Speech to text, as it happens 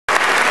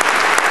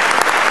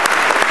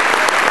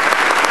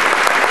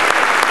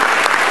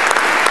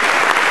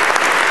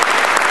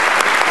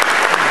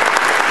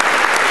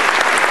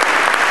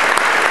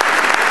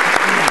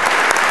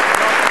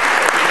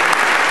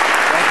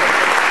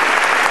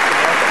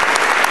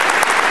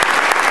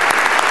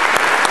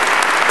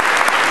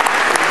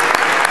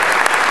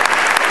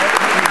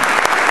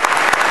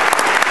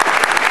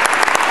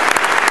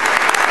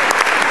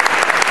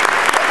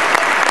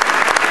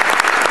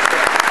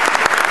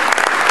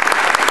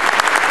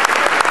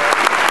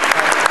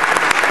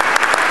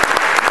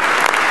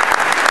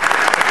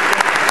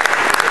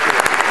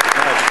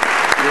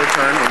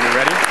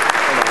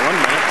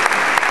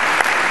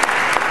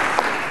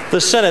The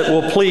Senate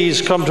will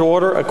please come to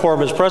order. A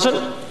quorum is present.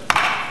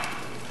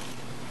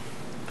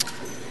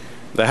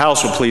 The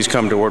House will please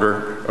come to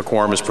order. A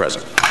quorum is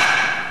present.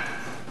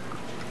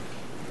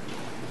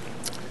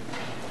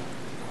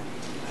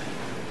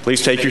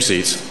 Please take your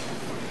seats.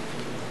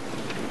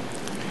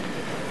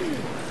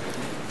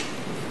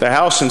 The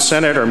House and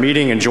Senate are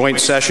meeting in joint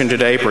session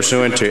today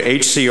pursuant to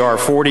H.C.R.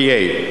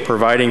 48,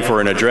 providing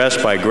for an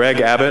address by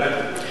Greg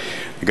Abbott,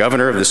 the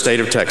Governor of the state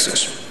of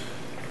Texas.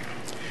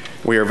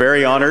 We are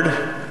very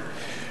honored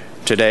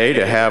today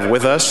to have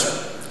with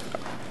us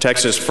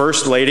Texas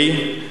First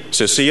Lady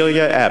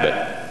Cecilia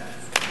Abbott.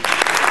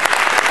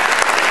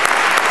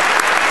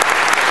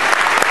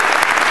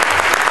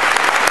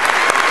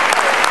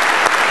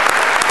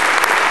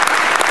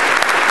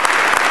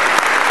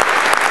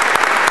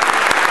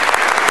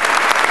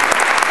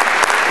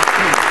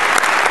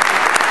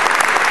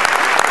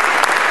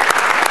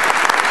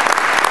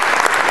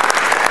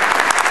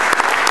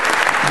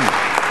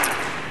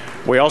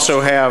 We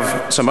also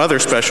have some other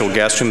special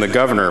guests whom the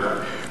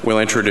Governor will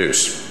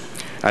introduce.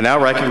 I now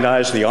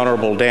recognize the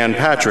Honorable Dan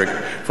Patrick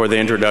for the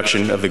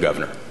introduction of the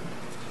Governor.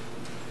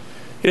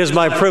 It is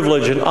my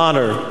privilege and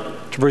honor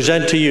to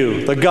present to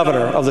you the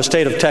Governor of the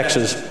state of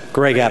Texas,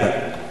 Greg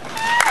Abbott.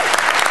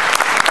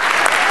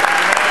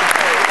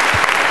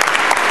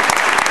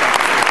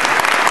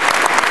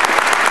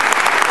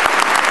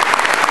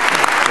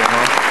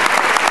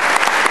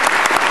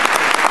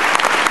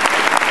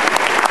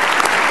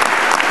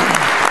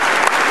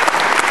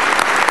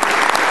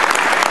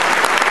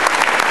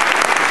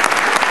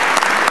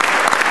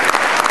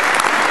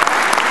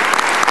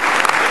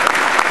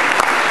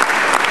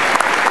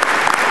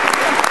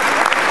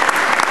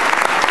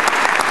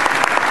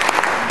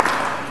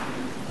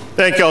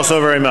 Thank you all so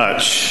very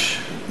much.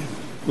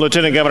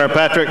 Lieutenant Governor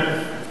Patrick,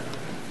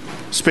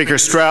 Speaker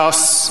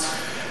Strauss,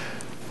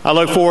 I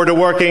look forward to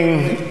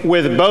working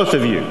with both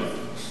of you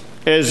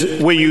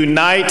as we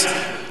unite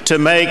to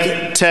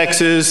make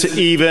Texas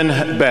even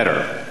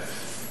better.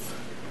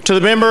 To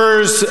the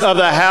members of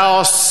the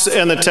House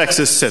and the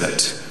Texas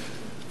Senate,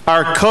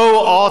 our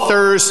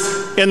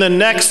co-authors in the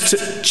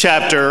next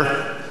chapter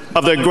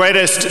of the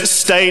greatest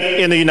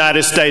state in the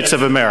United States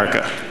of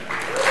America.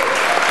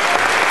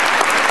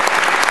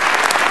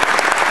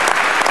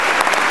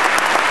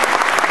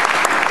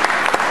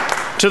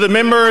 To the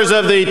members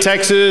of the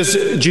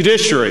Texas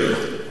judiciary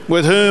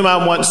with whom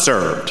I once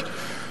served,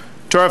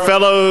 to our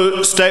fellow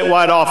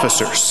statewide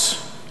officers,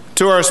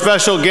 to our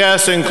special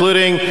guests,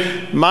 including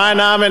my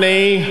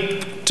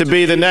nominee to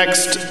be the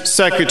next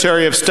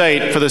Secretary of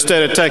State for the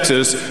state of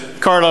Texas,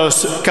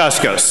 Carlos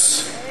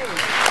Cascos.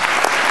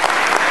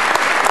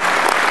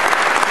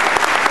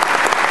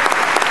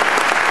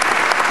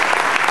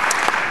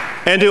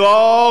 And to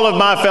all of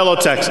my fellow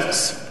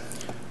Texans,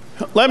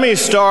 let me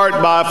start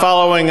by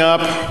following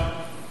up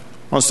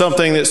on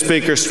something that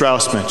Speaker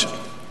Strauss mentioned.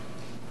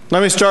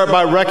 Let me start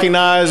by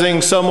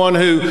recognizing someone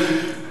who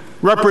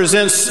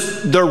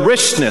represents the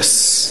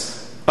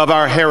richness of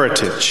our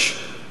heritage,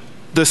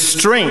 the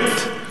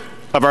strength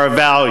of our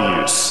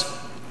values,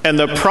 and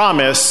the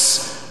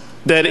promise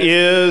that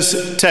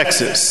is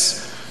Texas,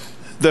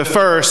 the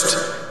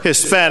first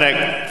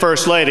Hispanic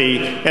First Lady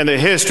in the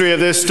history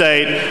of this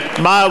state,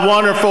 my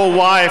wonderful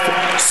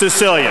wife,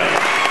 Cecilia.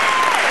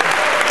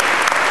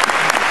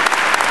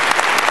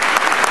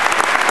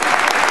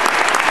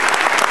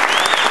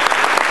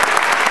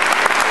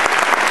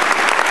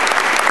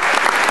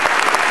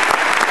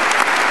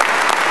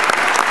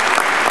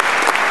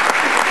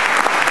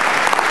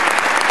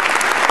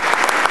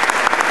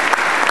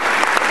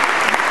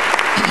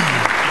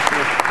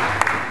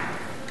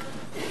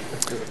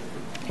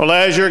 Well,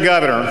 as your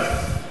governor,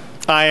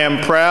 I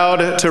am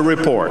proud to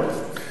report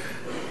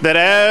that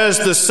as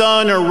the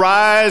sun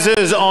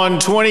rises on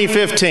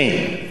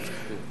 2015,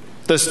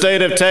 the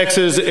state of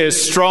Texas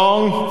is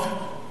strong,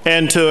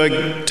 and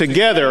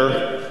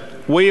together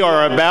we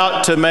are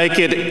about to make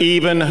it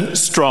even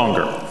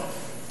stronger.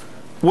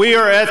 We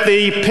are at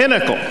the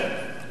pinnacle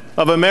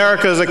of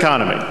America's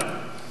economy.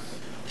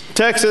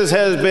 Texas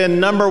has been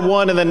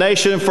 #1 in the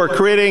nation for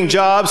creating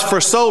jobs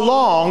for so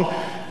long,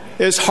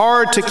 it's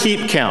hard to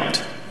keep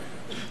count.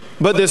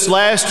 But this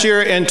last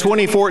year in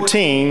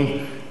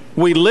 2014,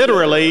 we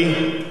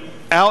literally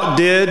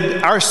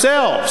outdid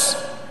ourselves.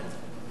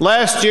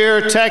 Last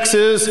year,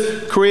 Texas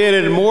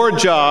created more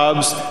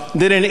jobs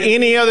than in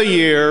any other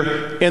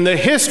year in the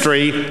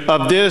history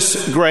of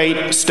this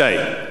great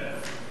state.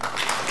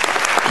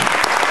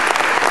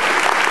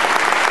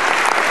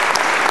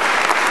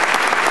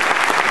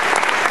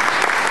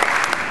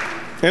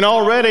 And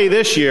already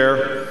this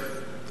year,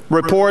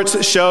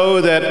 reports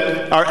show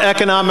that our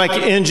economic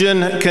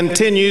engine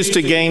continues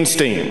to gain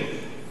steam.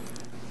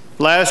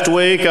 Last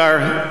week,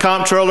 our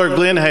Comptroller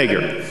Glenn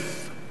Hager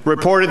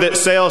reported that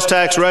sales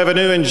tax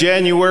revenue in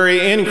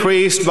January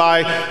increased by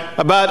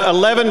about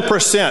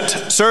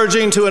 11%,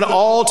 surging to an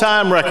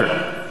all-time record.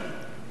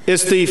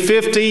 It's the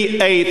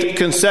 58th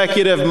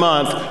consecutive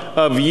month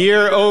of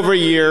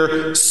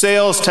year-over-year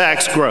sales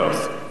tax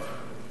growth.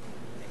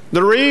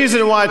 The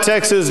reason why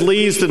Texas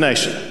leads the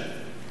nation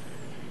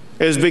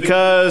is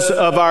because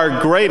of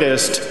our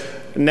greatest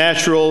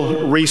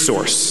natural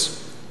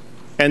resource,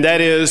 and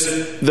that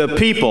is the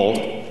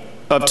people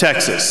of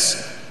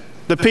Texas,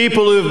 the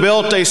people who've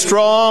built a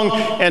strong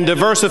and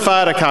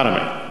diversified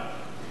economy.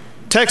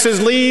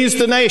 Texas leads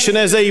the nation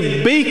as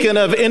a beacon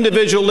of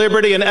individual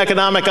liberty and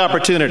economic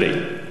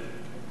opportunity.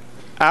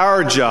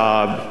 Our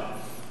job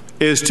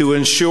is to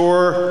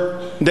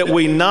ensure that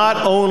we not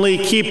only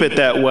keep it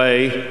that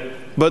way,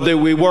 but that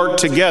we work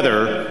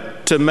together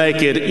to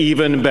make it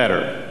even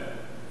better.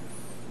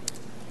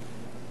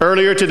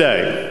 Earlier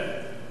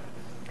today,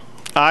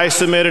 I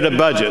submitted a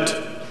budget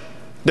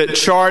that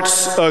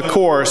charts a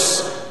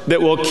course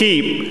that will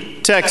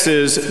keep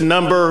Texas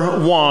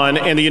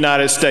 #1 in the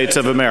United States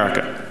of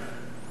America.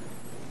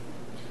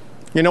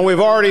 You know, we've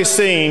already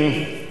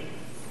seen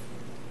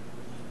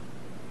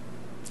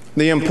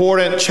the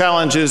important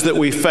challenges that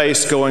we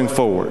face going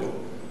forward.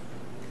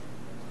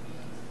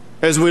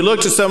 As we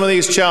look to some of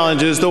these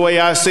challenges, the way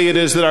I see it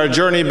is that our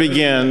journey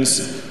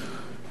begins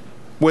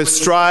with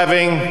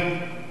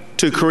striving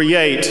to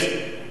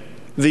create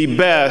the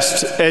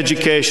best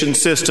education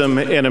system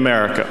in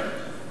America.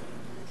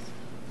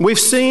 We've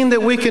seen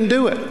that we can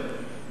do it.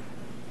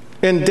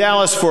 In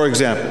Dallas, for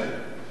example,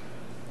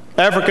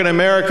 African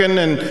American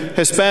and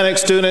Hispanic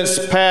students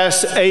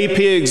pass AP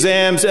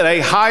exams at a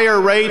higher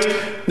rate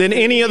than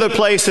any other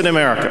place in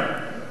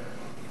America.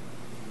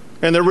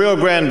 In the Rio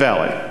Grande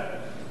Valley,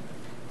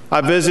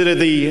 I visited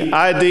the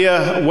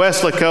Idea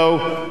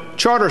Weslaco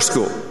Charter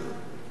School,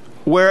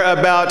 where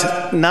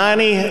about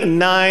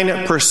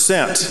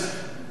 99%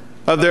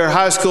 of their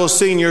high school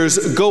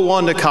seniors go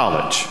on to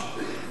college.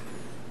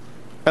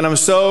 And I'm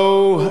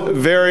so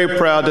very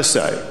proud to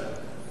say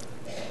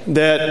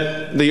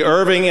that the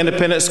Irving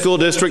Independent School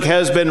District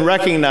has been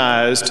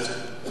recognized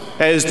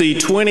as the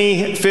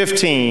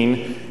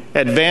 2015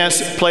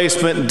 Advanced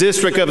Placement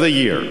District of the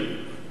Year.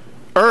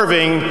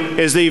 Irving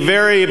is the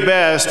very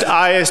best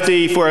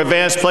ISD for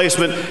advanced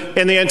placement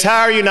in the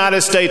entire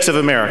United States of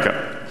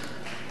America.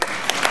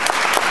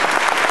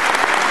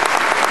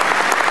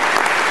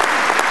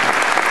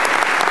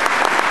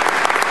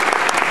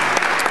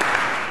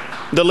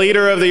 The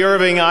leader of the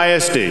Irving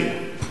ISD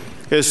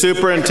is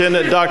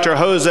Superintendent Dr.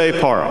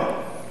 Jose Parra,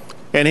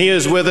 and he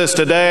is with us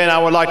today, and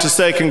I would like to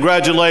say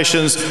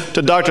congratulations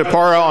to Dr.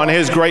 Parra on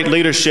his great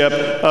leadership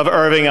of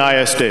Irving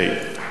ISD.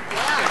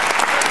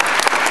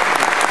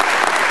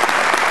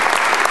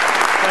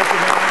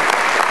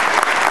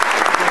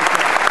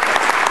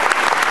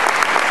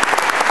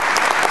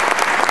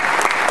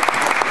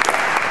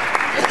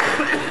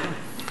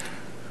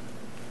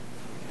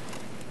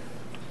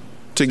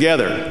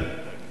 Together,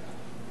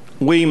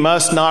 we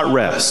must not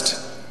rest.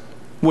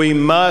 We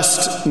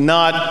must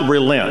not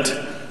relent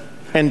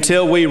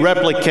until we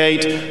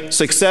replicate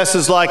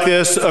successes like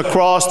this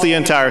across the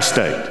entire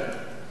state.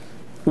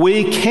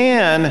 We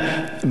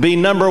can be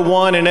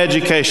 #1 in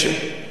education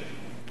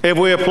if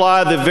we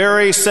apply the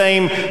very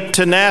same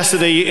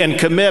tenacity and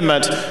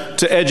commitment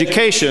to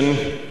education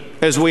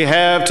as we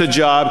have to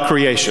job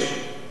creation.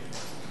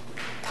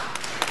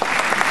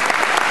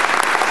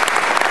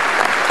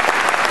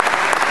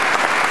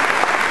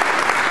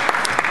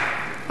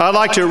 I'd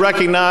like to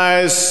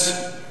recognize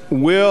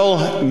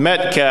Will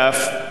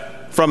Metcalf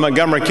from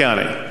Montgomery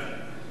County.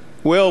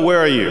 Will, where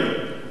are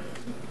you?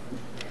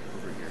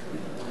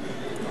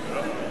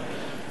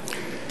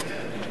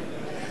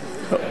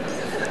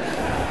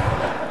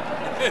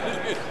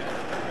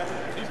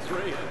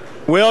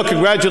 Will,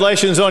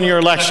 congratulations on your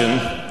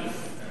election.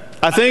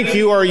 I think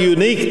you are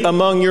unique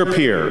among your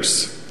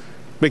peers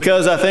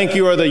because I think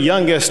you are the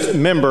youngest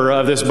member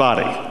of this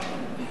body.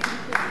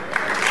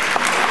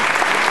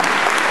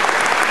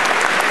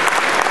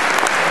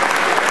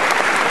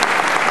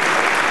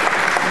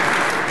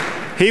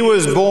 He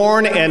was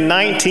born in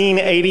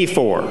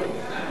 1984.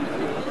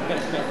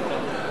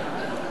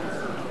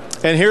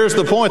 And here's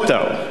the point,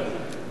 though.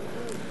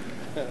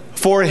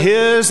 For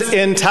his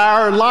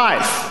entire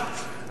life,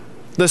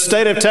 the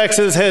state of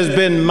Texas has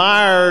been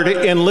mired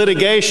in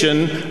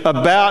litigation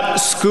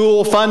about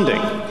school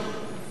funding.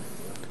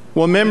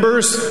 Well,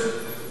 members,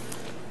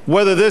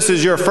 whether this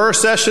is your first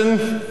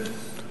session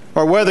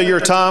or whether you're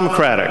Tom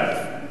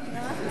Craddock,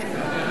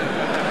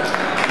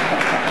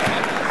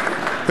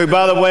 who,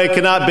 by the way,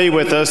 cannot be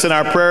with us, and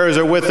our prayers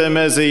are with him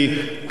as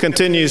he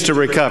continues to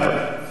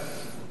recover.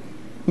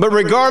 But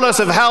regardless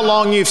of how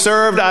long you've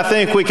served, I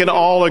think we can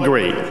all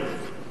agree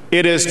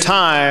it is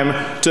time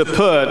to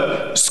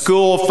put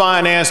school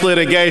finance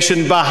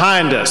litigation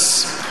behind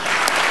us.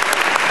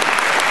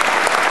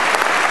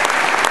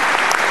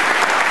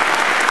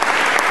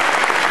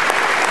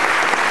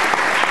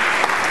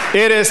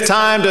 It is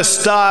time to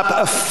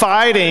stop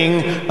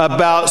fighting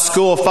about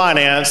school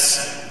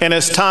finance, and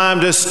it's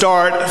time to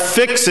start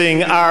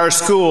fixing our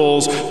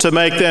schools to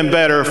make them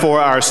better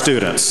for our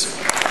students.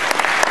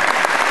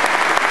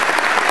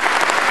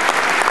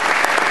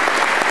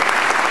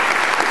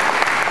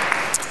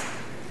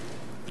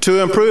 To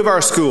improve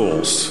our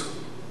schools,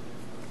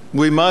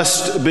 we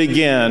must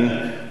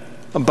begin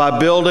by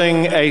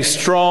building a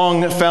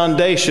strong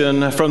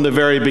foundation from the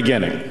very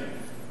beginning.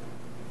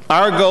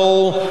 Our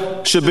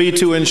goal should be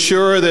to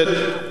ensure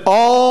that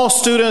all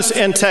students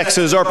in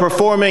Texas are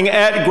performing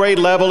at grade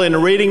level in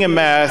reading and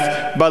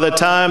math by the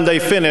time they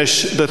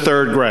finish the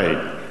third grade.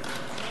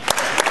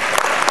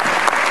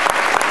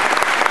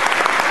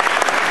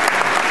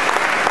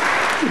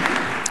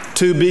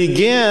 To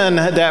begin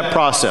that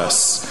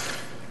process,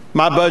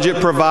 my budget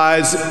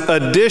provides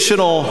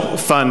additional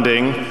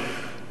funding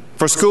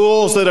for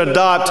schools that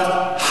adopt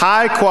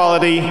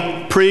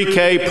high-quality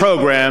pre-K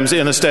programs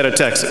in the state of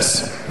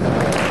Texas.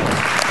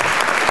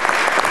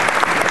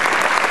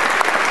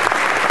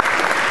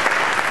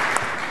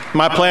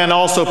 My plan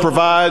also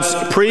provides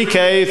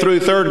pre-K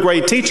through third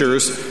grade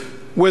teachers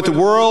with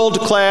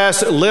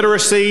world-class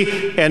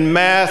literacy and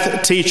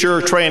math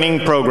teacher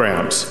training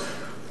programs.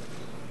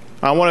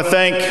 I want to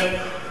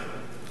thank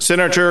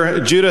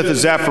Senator Judith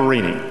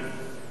Zaffirini,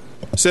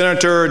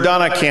 Senator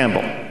Donna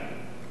Campbell,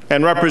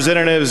 and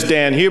Representatives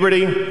Dan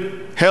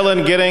Huberty,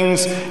 Helen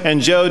Giddings,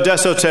 and Joe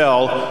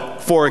Desautels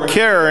for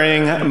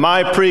carrying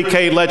my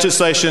pre-K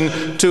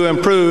legislation to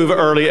improve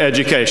early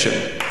education.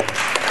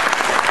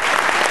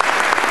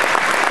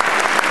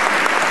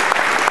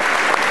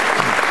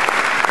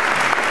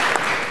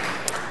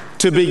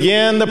 To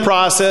begin the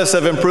process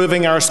of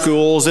improving our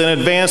schools and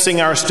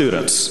advancing our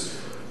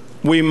students,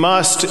 we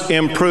must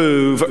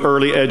improve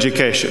early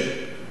education.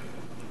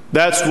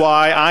 That's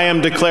why I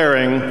am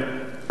declaring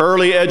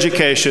early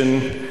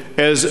education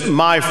as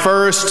my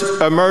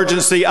first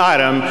emergency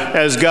item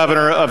as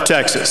governor of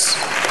Texas.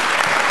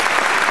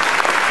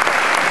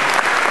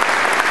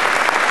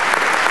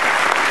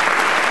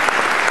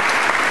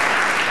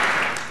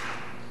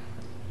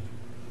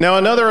 Now,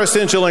 another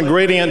essential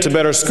ingredient to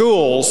better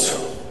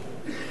schools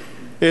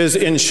is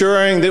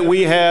ensuring that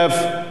we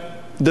have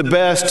the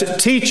best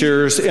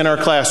teachers in our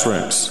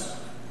classrooms.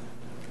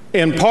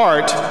 In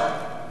part,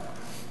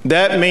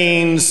 that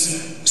means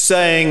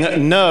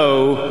saying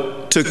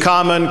no to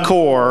Common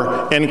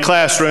Core in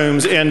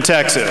classrooms in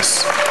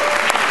Texas.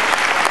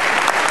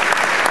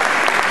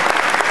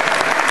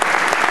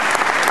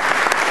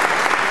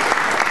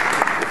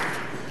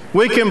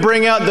 We can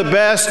bring out the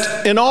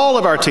best in all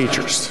of our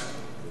teachers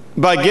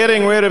by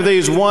getting rid of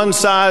these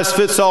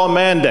one-size-fits-all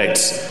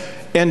mandates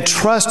and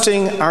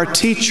trusting our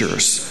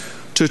teachers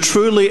to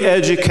truly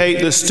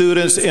educate the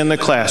students in the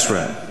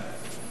classroom.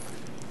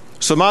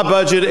 So my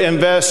budget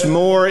invests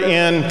more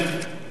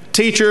in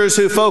teachers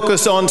who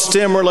focus on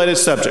STEM-related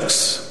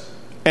subjects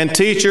and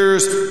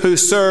teachers who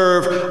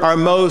serve our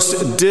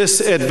most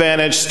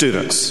disadvantaged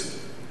students.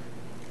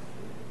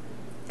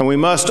 And we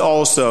must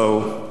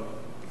also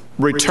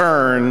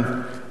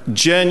return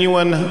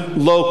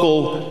genuine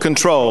local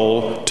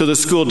control to the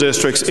school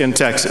districts in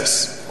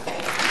Texas.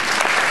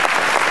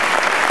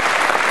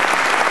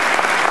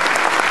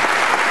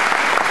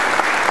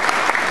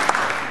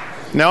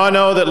 Now, I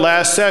know that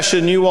last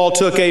session you all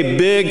took a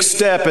big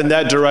step in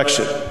that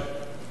direction.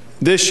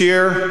 This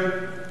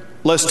year,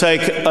 let's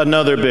take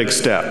another big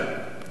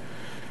step.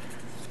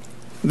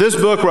 This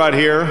book right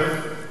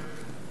here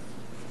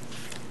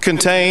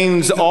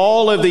contains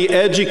all of the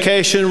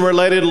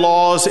education-related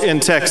laws in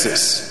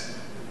Texas.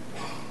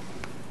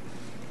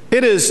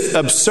 It is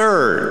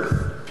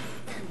absurd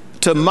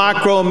to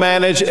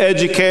micromanage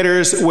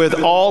educators with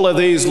all of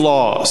these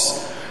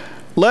laws.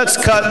 Let's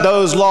cut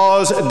those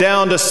laws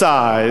down to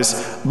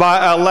size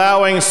by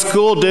allowing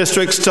school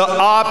districts to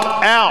opt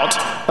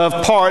out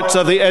of parts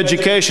of the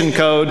education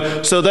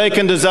code so they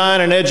can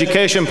design an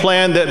education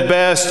plan that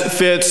best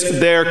fits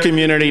their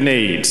community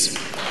needs.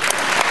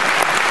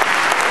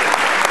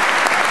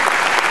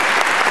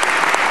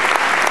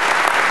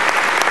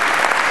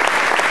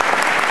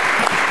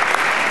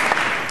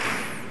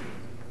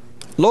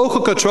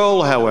 Local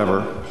control,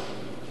 however,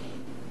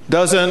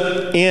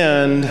 doesn't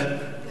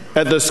end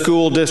at the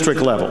school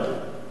district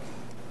level.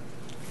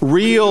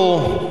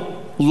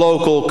 Real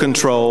local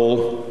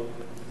control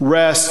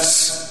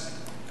rests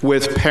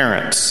with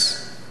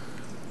parents.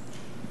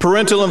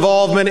 Parental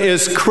involvement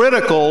is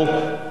critical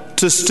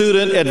to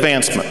student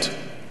advancement.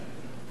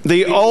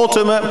 The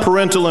ultimate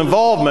parental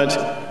involvement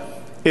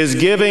is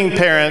giving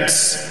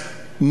parents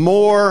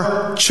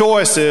more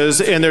choices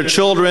in their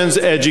children's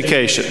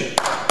education.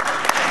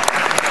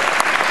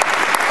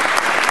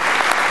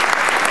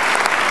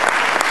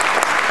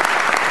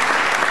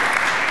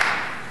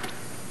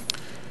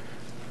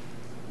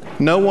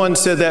 No one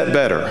said that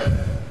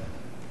better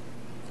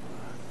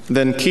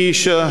than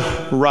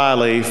Keisha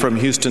Riley from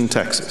Houston,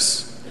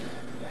 Texas.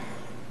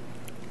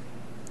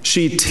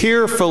 She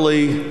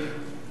tearfully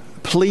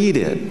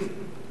pleaded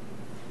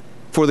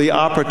for the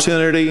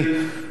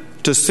opportunity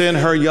to send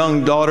her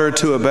young daughter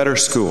to a better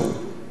school.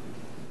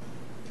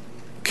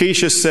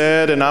 Keisha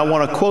said, and I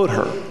want to quote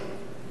her,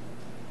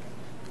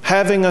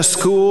 "Having a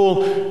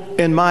school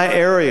in my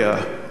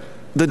area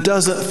that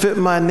doesn't fit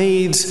my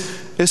needs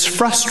is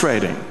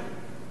frustrating.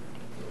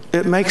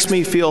 It makes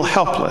me feel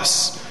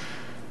helpless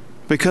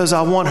because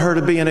I want her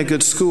to be in a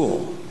good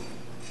school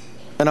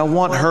and I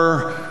want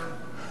her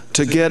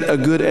to get a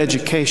good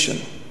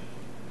education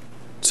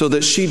so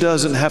that she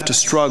doesn't have to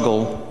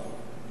struggle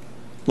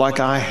like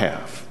I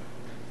have."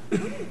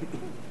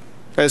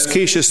 As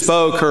Keisha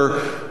spoke,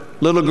 her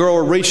little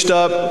girl reached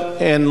up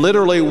and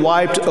literally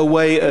wiped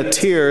away a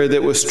tear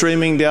that was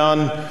streaming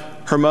down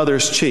her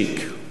mother's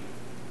cheek.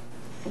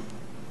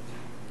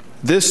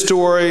 This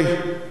story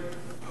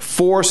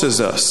forces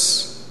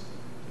us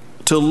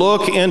to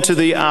look into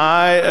the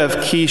eye of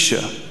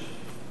Keisha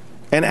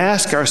and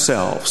ask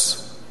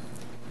ourselves,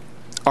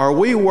 are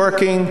we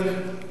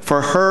working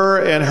for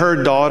her and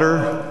her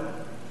daughter,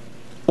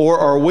 or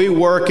are we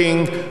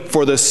working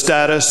for the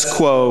status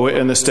quo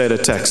in the state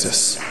of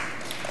Texas?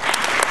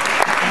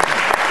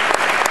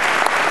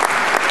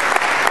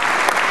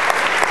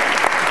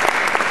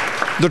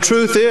 The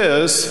truth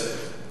is,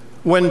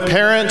 when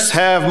parents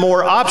have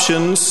more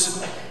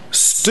options,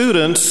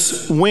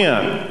 students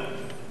win.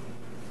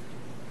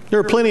 There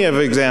are plenty of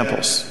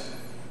examples.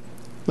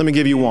 Let me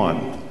give you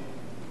one.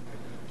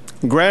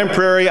 Grand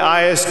Prairie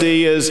ISD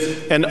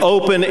is an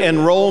open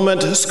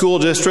enrollment school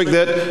district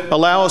that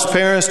allows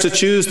parents to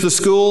choose the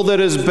school that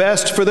is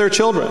best for their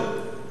children.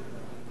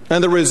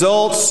 And the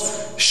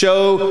results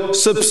show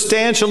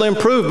substantial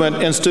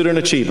improvement in student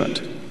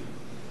achievement.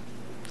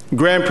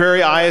 Grand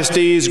Prairie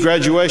ISD's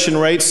graduation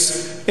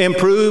rates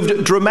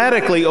improved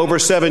dramatically over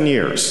 7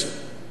 years,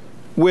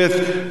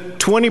 with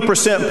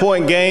 20%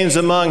 point gains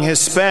among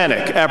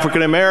Hispanic,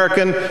 African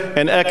American,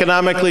 and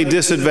economically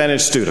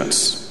disadvantaged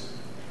students.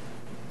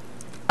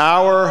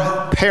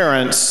 Our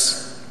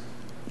parents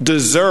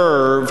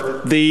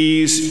deserve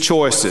these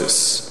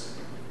choices.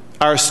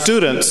 Our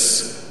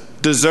students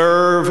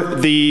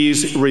deserve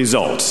these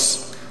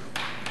results.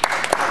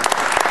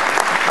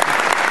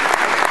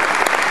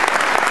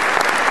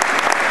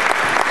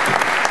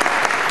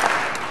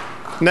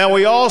 Now,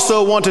 we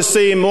also want to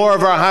see more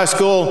of our high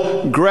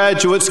school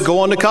graduates go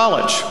on to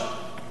college.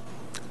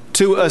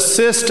 To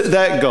assist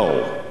that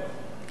goal,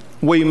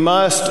 we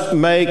must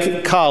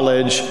make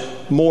college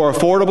more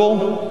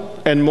affordable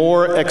and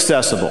more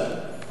accessible.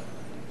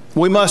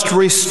 We must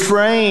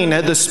restrain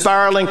the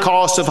spiraling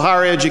cost of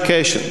higher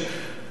education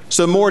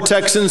so more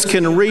Texans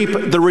can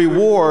reap the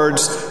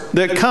rewards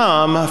that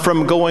come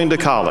from going to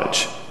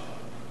college.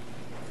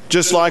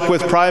 Just like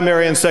with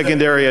primary and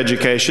secondary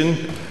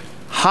education,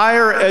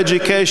 higher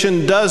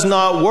education does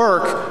not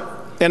work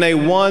in a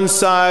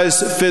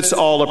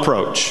one-size-fits-all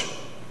approach.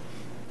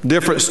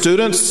 Different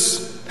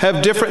students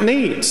have different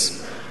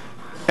needs,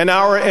 and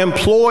our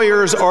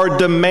employers are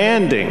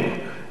demanding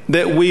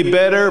that we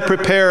better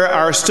prepare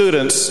our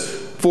students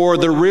for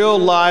the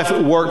real-life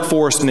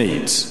workforce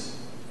needs.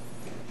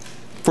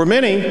 For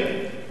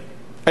many,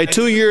 a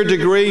 2-year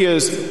degree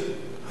is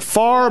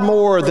far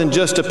more than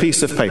just a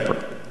piece of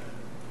paper.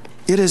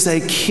 It is a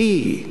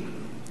key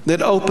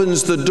that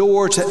opens the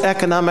door to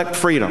economic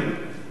freedom.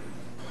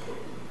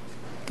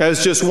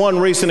 As just one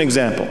recent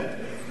example,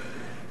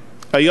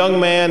 a young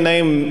man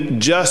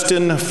named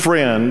Justin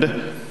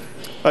Friend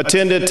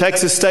attended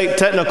Texas State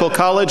Technical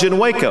College in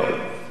Waco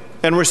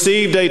and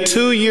received a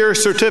 2-year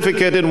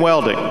certificate in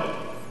welding.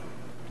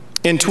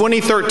 In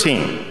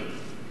 2013,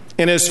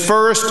 in his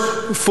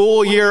first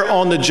full year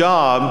on the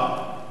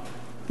job,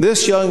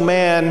 this young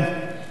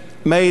man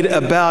made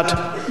about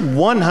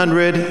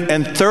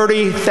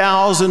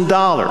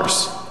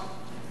 $130,000.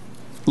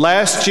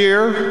 Last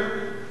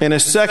year, in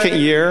his second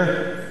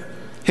year,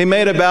 he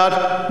made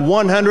about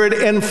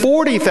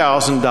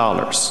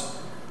 $140,000.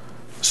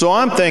 So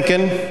I'm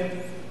thinking,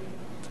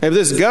 if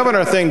this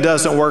governor thing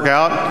doesn't work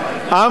out,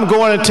 I'm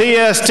going to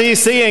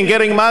TSTC and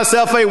getting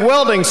myself a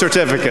welding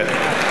certificate.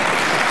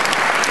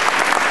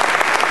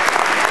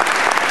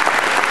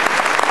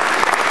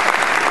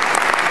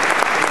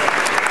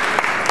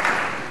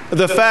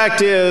 The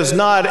fact is,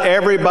 not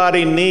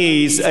everybody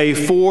needs a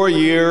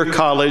 4-year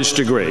college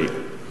degree.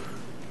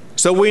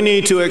 So we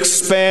need to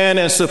expand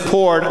and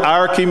support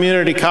our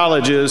community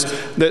colleges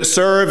that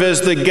serve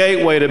as the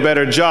gateway to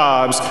better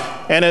jobs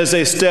and as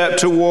a step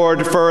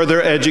toward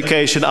further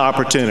education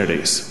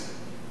opportunities.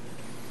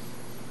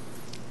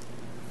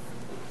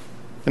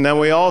 And then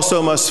we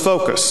also must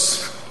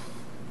focus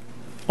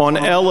on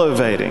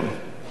elevating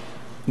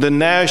the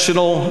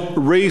national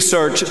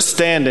research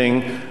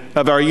standing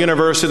of our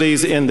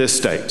universities in this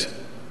state.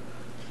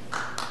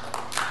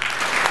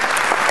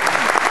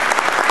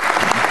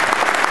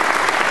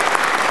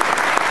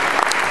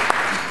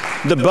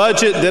 The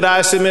budget that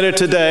I submitted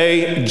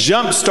today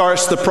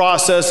jumpstarts the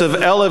process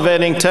of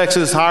elevating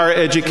Texas higher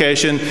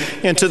education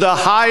into the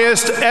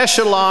highest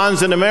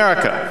echelons in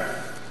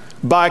America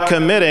by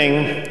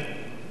committing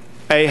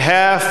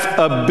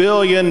 $500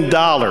 million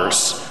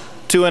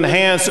to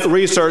enhance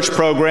research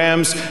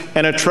programs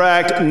and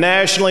attract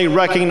nationally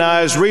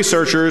recognized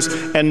researchers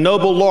and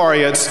Nobel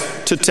laureates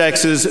to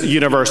Texas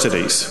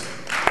universities.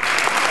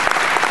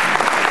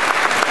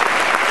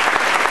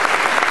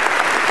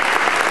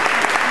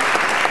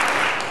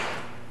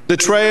 The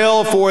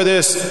trail for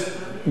this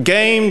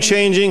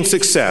game-changing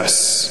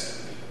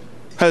success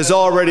has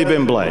already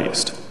been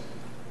blazed.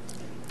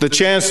 The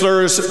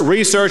Chancellor's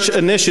research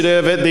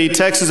initiative at the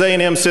Texas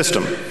A&M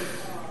system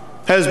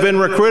has been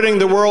recruiting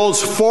the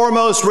world's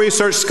foremost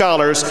research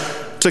scholars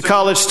to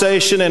College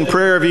Station and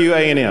Prairie View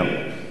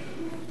A&M.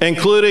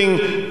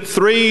 including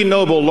 3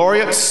 Nobel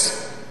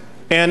laureates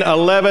and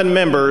 11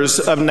 members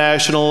of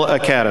national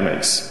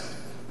academies.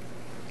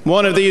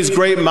 One of these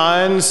great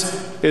minds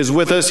is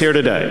with us here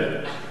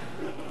today.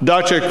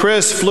 Dr.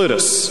 Chris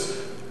Flutus,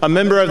 a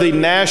member of the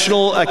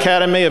National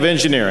Academy of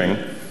Engineering.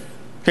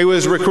 He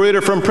was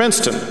recruited from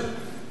Princeton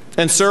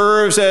and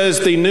serves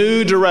as the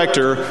new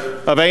director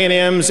of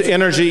A&M's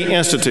Energy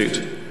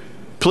Institute.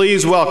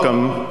 Please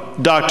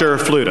welcome Dr.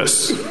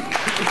 Flutus.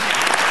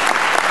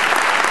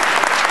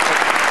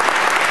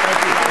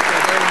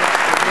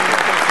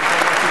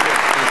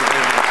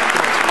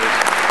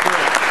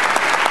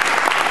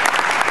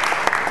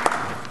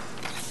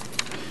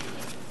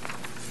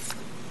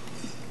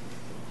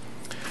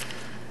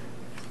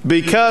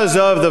 Because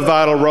of the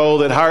vital role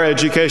that higher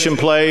education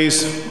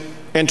plays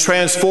in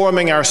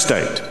transforming our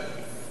state,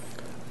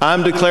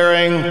 I'm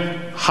declaring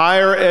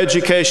higher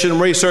education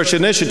research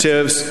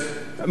initiatives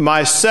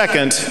my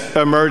second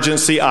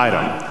emergency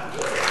item.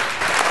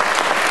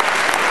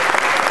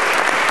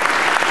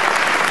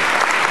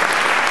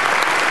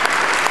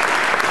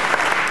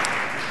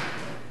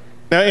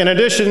 Now, in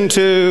addition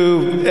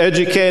to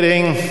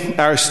educating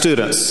our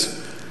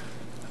students,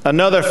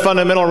 another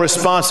fundamental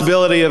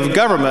responsibility of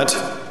government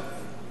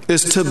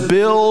is to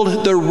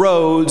build the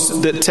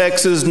roads that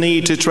Texas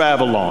needs to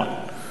travel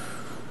on.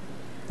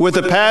 With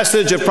the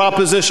passage of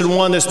Proposition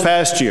 1 this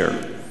past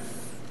year,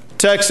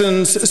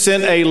 Texans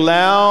sent a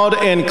loud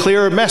and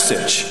clear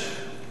message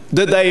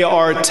that they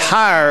are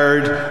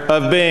tired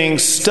of being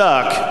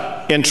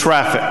stuck in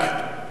traffic.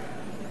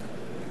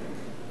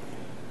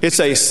 It's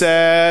a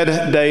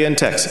sad day in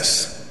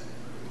Texas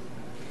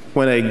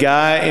when a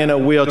guy in a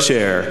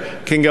wheelchair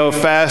can go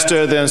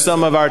faster than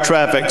some of our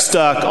traffic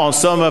stuck on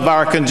some of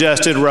our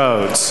congested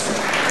roads.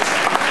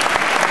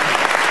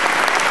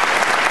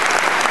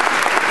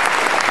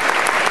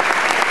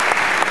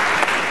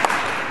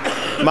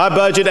 My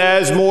budget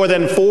adds more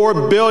than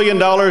 $4 billion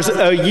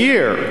a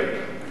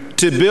year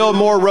to build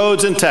more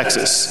roads in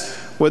Texas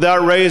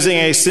without raising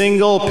a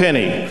single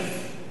penny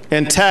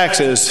in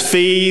taxes,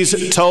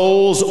 fees,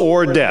 tolls,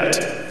 or debt.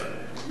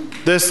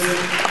 This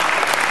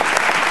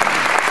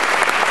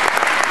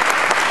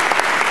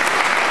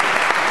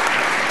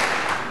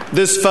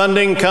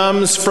funding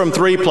comes from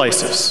 3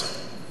 places.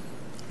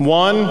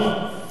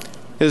 One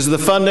is the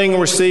funding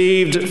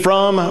received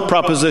from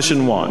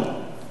Proposition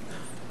 1.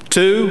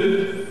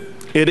 2,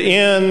 it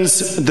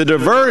ends the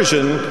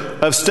diversion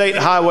of state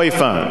highway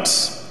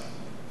funds.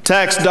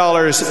 Tax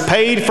dollars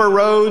paid for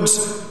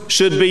roads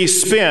should be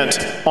spent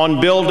on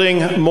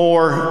building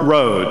more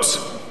roads.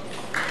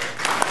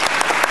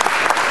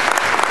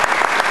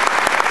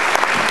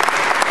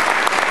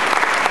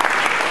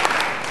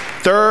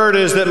 Third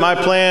is that my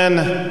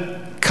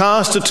plan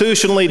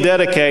constitutionally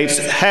dedicates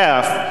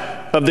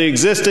half of the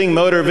existing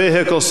motor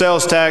vehicle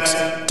sales tax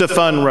to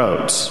fund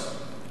roads.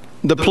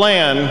 The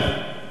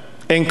plan,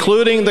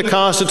 including the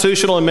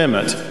constitutional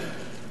amendment,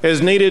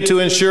 is needed to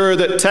ensure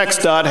that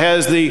TxDOT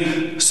has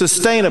the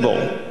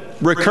sustainable,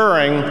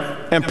 recurring,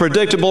 and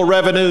predictable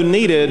revenue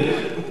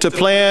needed to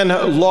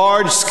plan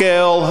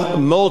large-scale,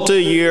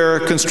 multi-year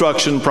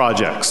construction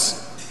projects.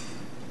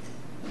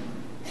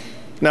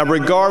 Now,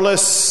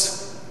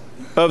 regardless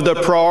of the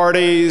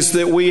priorities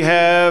that we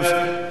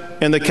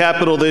have in the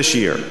Capitol this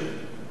year,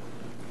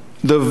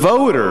 the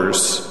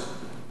voters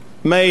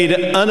made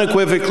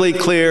unequivocally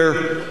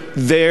clear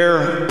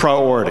their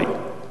priority.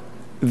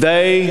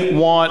 They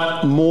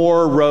want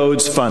more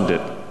roads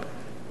funded.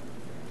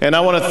 And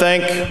I want to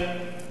thank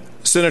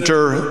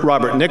Senator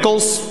Robert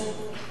Nichols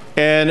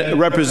and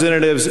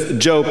Representatives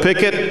Joe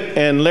Pickett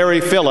and Larry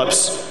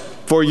Phillips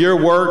for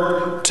your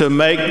work to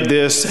make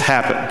this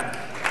happen.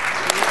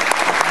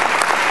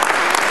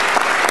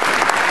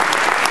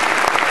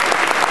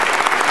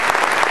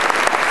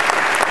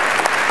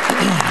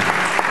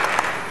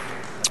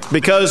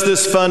 Because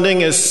this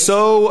funding is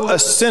so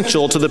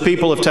essential to the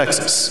people of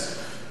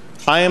Texas,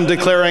 I am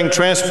declaring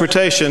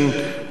transportation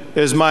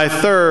as my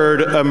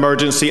third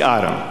emergency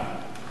item.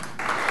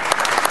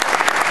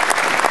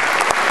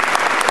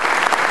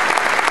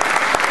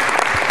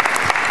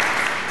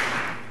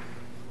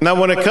 Now,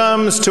 when it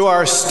comes to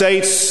our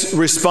state's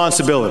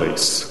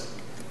responsibilities,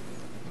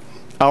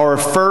 our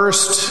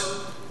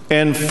first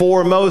and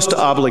foremost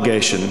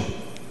obligation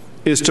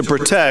is to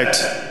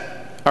protect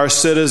our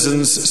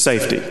citizens'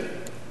 safety.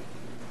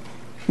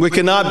 We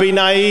cannot be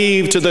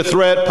naive to the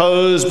threat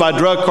posed by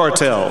drug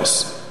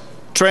cartels,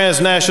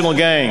 transnational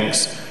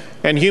gangs,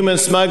 and human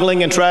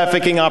smuggling and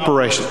trafficking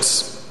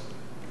operations.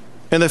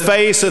 In the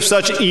face of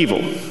such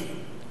evil,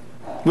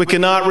 we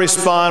cannot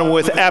respond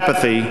with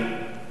apathy,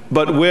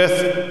 but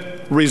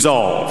with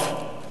resolve.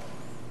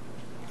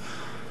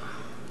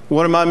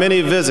 One of my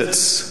many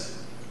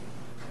visits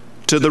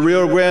to the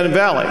Rio Grande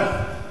Valley,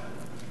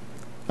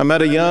 I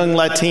met a young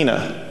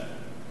Latina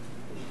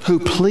who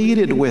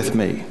pleaded with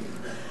me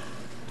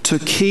to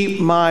keep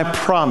my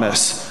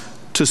promise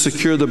to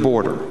secure the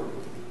border.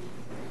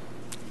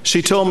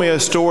 She told me a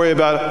story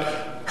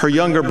about her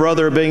younger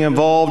brother being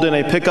involved in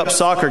a pickup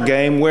soccer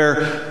game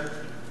where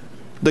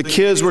the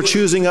kids were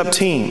choosing up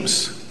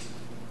teams.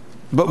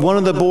 But one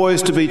of the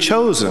boys to be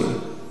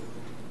chosen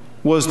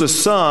was the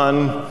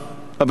son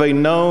of a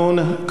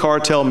known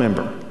cartel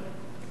member.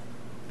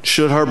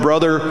 Should her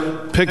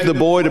brother pick the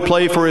boy to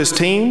play for his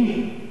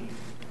team?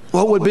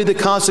 What would be the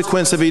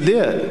consequence if he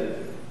did?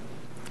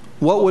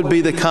 What would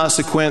be the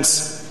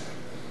consequence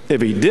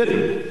if he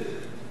didn't?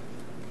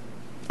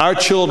 Our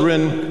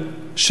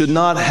children should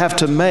not have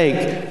to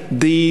make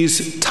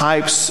these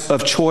types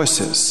of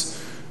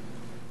choices.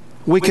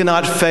 We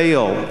cannot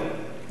fail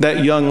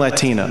that young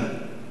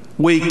Latina.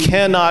 We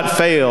cannot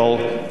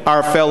fail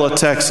our fellow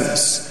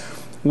Texans.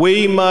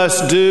 We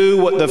must do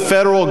what the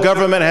federal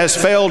government has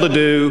failed to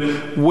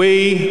do.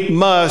 We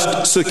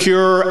must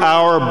secure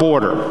our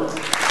border.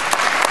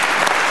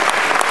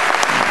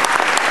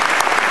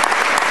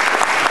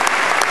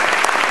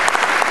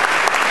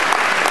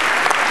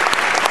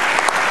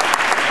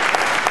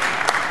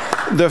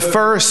 The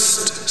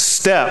first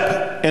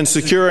step in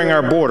securing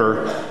our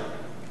border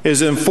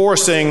is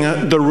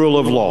enforcing the rule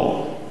of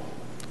law.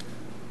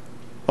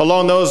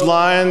 Along those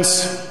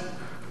lines,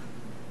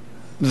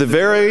 the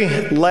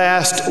very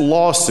last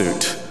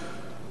lawsuit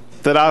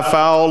that I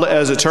filed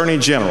as Attorney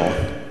General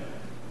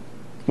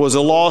was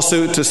a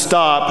lawsuit to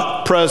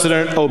stop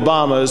President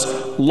Obama's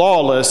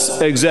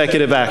lawless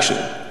executive action.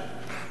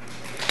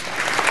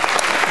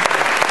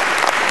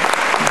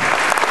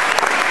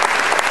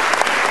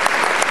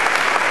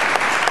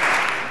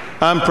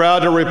 I'm proud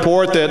to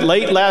report that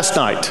late last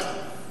night,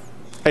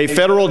 a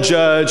federal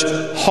judge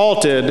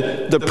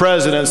halted the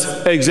president's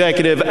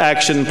executive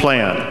action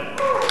plan.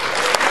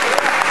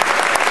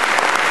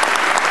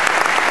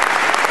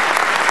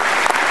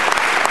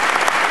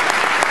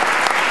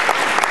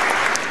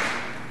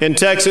 In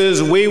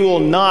Texas, we will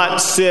not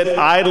sit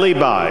idly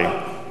by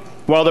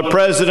while the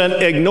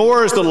president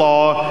ignores the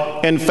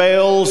law and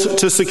fails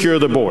to secure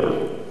the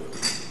border.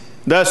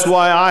 That's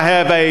why I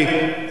have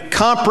a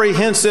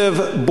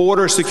comprehensive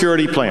border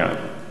security plan.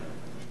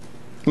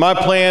 My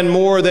plan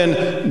more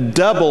than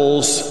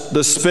doubles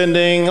the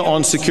spending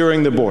on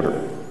securing the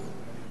border.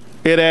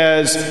 It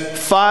adds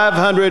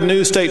 500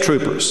 new state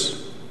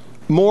troopers,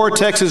 more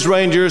Texas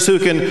Rangers who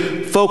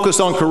can focus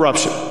on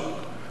corruption,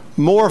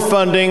 more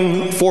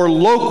funding for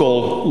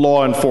local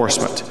law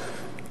enforcement,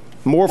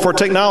 more for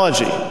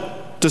technology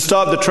to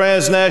stop the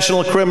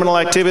transnational criminal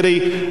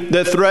activity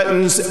that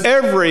threatens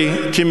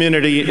every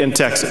community in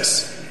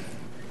Texas,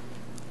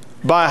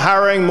 by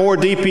hiring more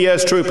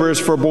DPS troopers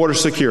for border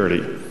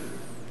security.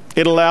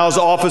 It allows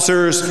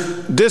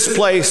officers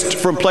displaced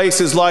from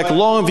places like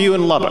Longview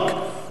and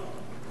Lubbock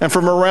and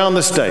from around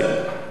the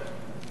state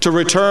to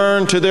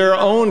return to their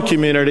own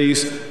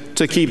communities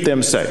to keep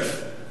them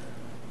safe.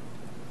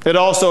 It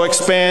also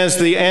expands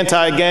the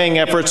anti-gang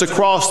efforts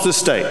across the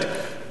state,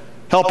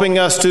 helping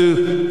us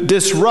to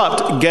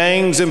disrupt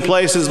gangs in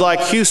places like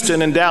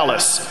Houston and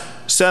Dallas,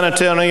 San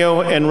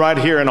Antonio, and right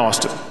here in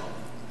Austin.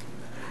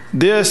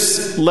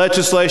 This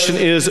legislation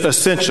is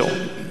essential,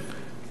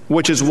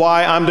 which is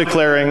why I'm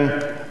declaring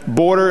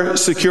border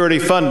security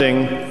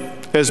funding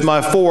as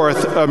my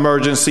fourth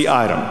emergency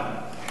item.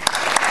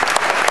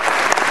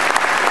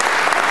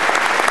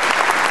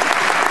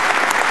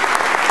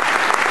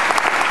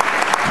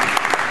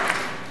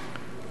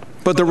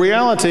 But the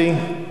reality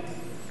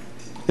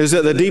is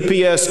that the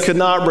DPS could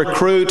not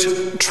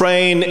recruit,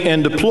 train,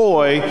 and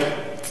deploy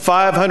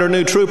 500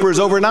 new troopers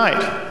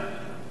overnight.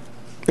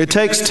 It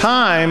takes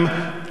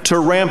time to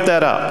ramp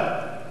that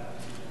up.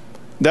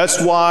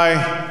 That's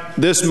why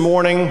this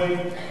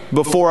morning,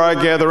 before our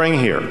gathering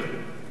here,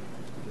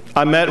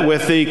 I met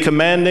with the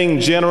commanding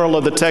general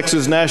of the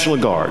Texas National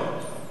Guard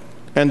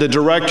and the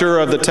director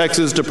of the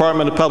Texas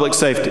Department of Public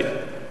Safety,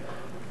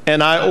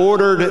 and I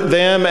ordered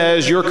them,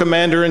 as your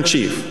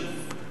commander-in-chief,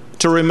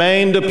 to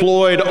remain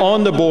deployed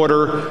on the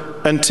border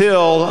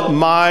until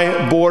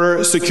my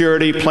border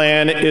security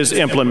plan is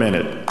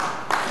implemented.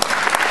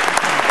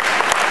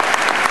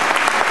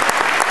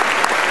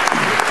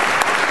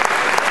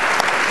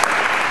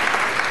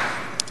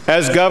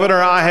 As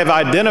governor, I have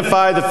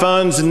identified the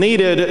funds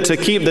needed to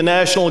keep the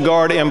National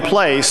Guard in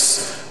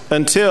place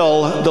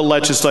until the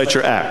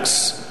legislature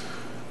acts.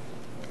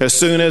 As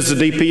soon as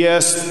the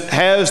DPS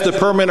has the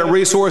permanent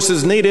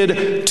resources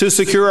needed to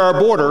secure our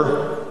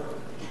border,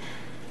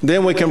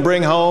 then we can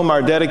bring home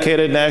our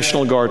dedicated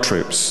National Guard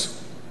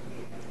troops.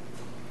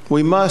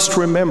 We must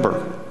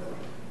remember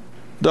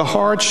the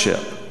hardship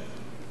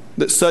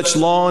that such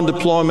long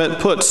deployment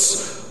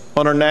puts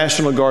on our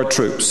National Guard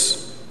troops,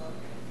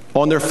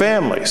 on their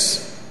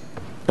families,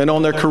 and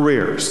on their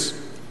careers.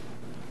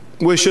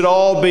 We should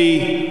all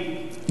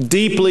be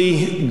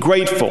deeply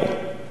grateful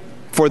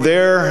for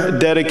their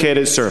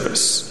dedicated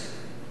service.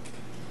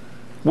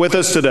 With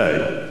us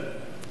today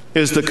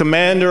is the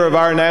commander of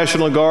our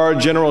National Guard,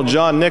 General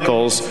John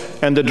Nichols,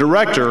 and the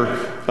director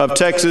of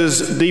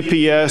Texas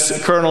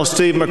DPS, Colonel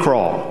Steve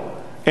McCraw.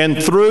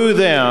 And through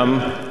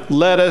them,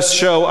 let us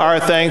show our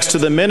thanks to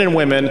the men and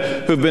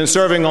women who've been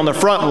serving on the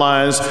front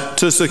lines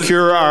to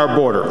secure our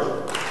border.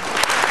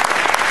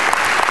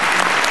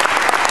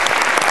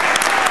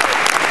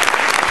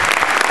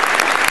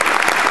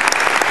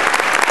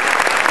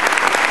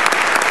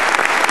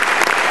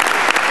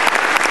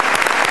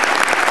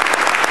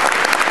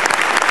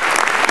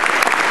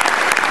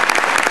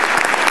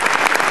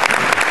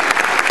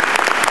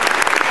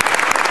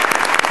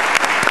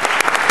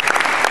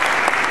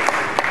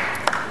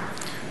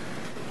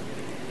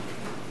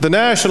 The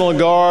National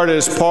Guard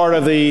is part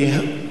of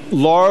the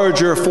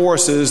larger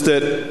forces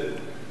that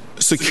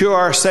secure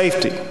our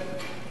safety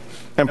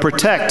and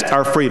protect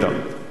our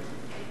freedom.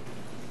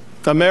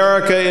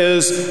 America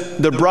is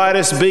the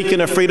brightest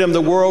beacon of freedom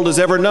the world has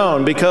ever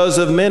known because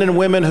of men and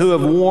women who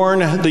have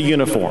worn the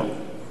uniform.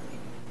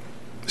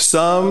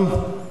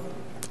 Some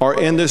are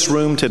in this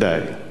room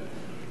today.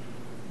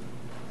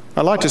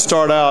 I'd like to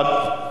start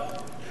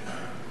out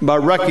by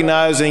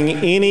recognizing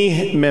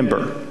any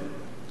member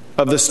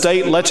of the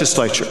state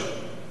legislature,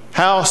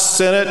 House,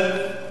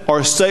 Senate, or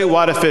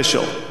statewide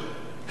official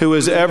who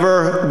has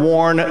ever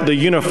worn the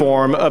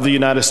uniform of the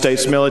United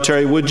States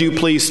military. Would you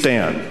please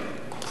stand?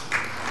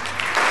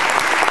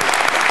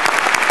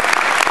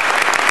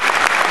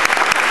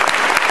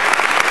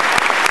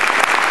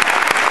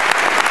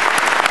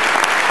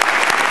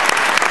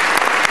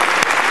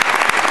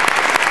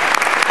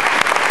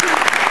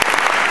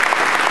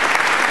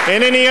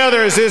 And any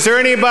others? Is there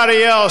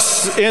anybody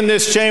else in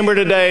this chamber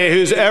today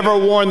who's ever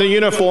worn the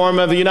uniform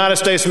of the United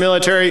States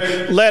military?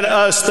 Let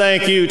us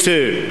thank you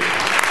too.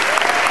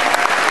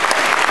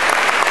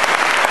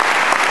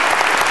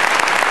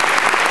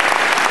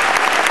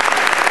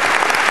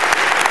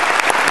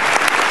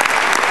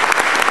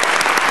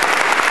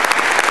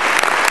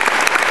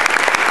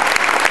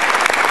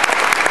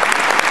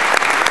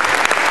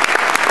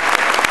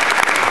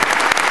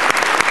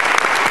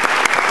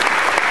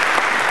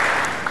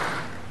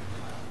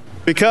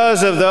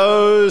 Because of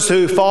those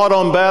who fought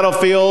on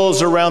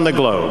battlefields around the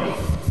globe,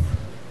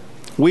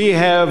 we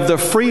have the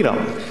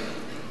freedom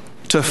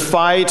to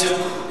fight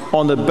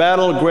on the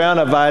battleground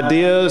of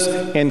ideas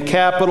in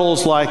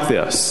capitals like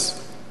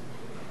this.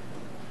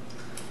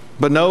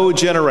 But no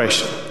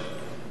generation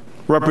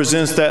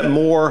represents that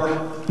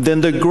more than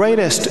the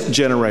greatest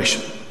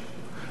generation,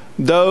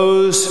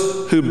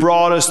 those who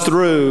brought us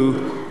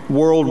through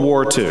World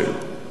War II.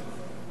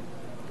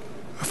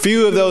 A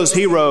few of those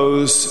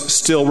heroes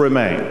still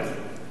remain,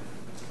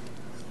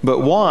 but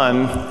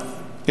one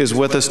is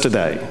with us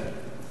today.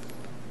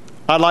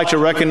 I'd like to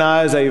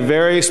recognize a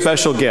very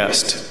special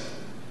guest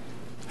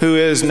who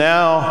is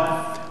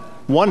now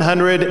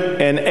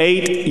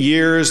 108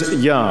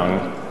 years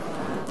young,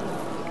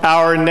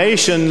 our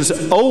nation's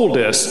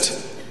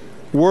oldest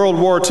World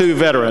War II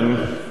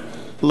veteran.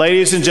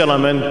 Ladies and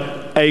gentlemen,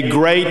 a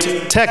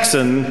great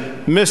Texan,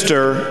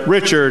 Mr.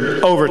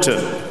 Richard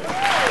Overton.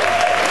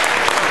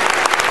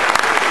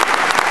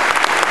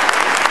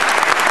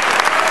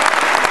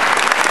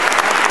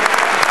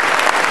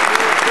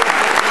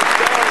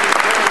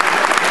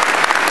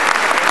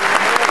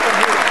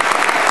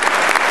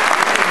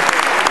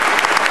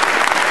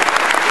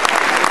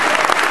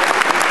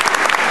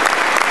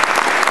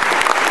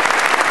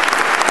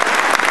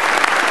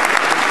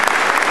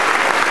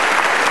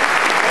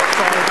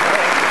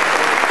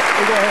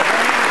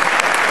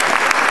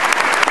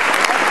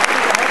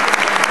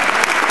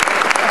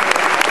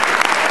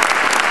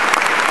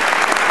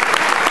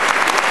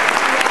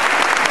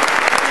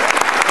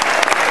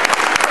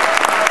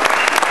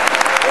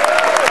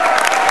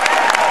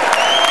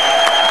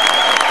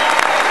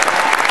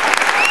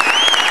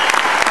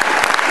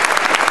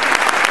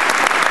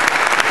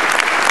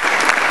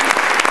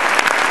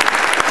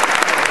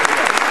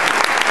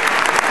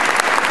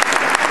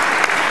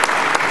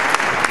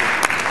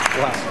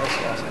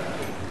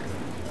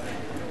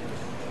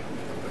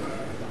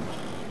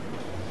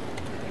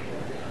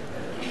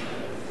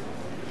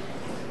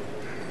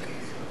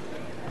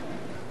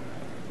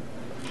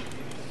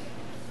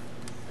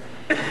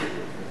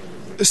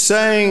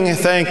 Saying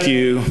thank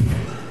you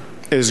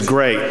is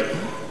great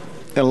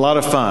and a lot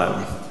of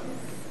fun,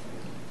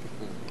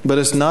 but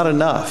it's not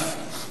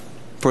enough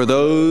for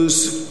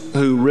those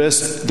who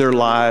risked their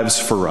lives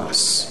for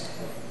us.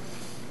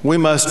 We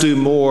must do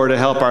more to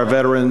help our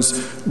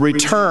veterans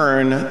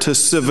return to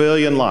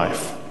civilian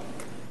life.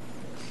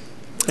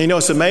 You know,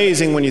 it's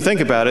amazing when you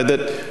think about it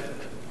that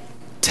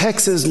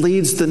Texas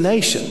leads the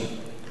nation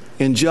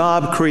in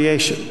job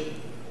creation,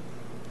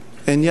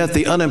 and yet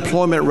the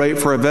unemployment rate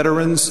for our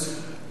veterans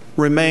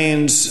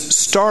remains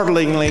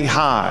startlingly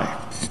high.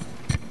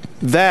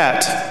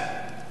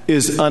 That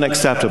is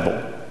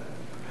unacceptable.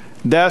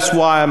 That's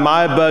why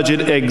my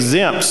budget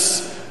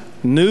exempts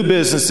new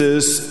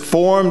businesses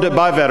formed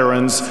by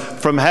veterans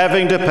from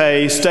having to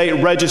pay state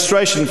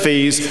registration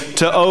fees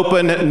to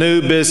open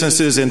new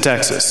businesses in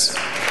Texas.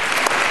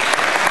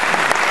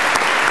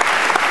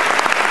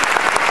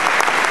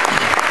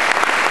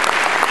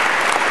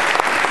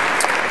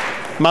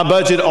 My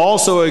budget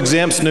also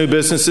exempts new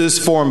businesses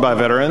formed by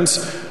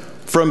veterans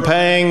from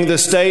paying the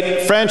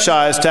state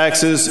franchise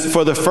taxes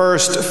for the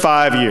first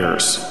 5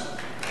 years.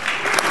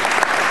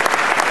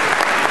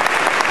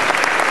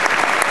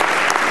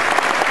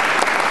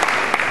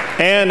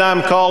 And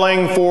I'm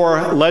calling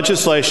for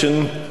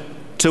legislation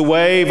to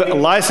waive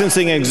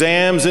licensing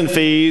exams and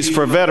fees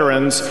for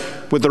veterans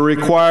with the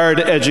required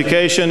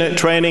education,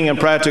 training, and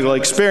practical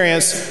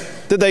experience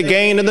that they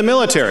gained in the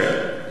military.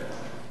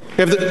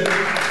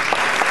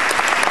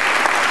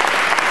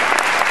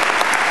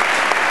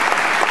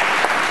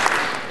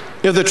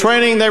 If the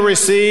training they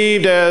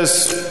received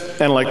as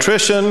an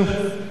electrician,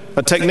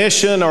 a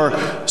technician,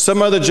 or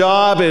some other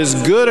job is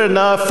good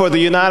enough for the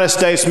United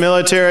States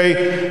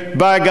military,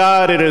 by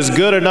God, it is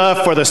good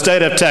enough for the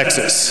state of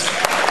Texas.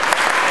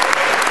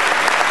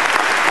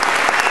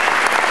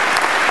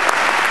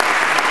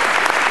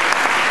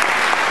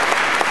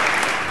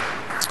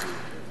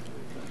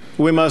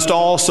 We must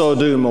also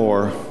do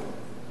more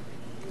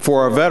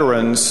for our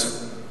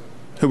veterans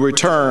who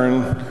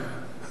return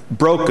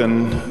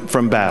broken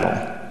from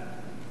battle.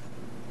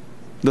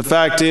 The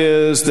fact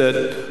is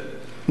that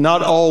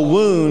not all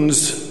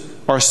wounds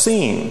are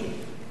seen.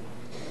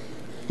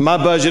 My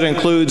budget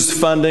includes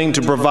funding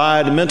to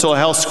provide mental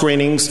health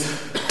screenings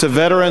to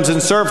veterans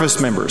and service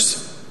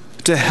members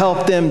to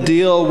help them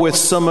deal with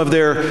some of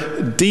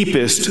their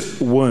deepest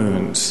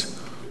wounds.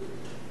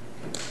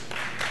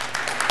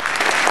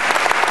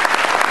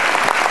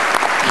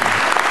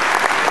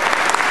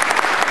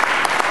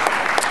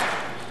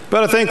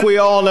 But I think we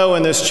all know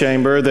in this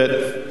chamber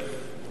that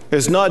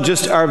it's not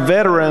just our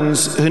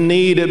veterans who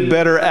need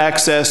better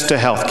access to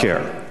health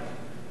care.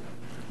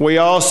 We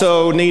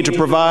also need to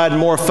provide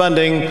more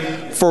funding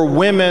for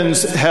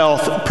women's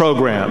health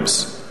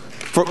programs.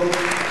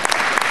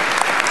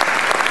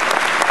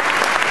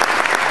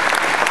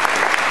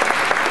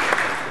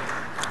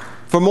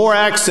 For more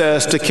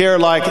access to care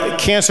like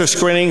cancer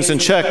screenings and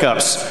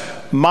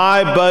checkups,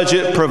 my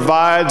budget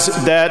provides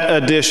that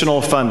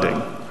additional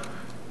funding.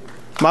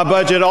 My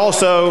budget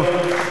also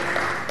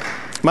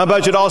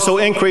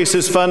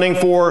increases funding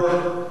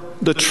for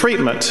the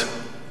treatment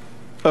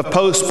of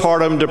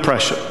postpartum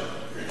depression.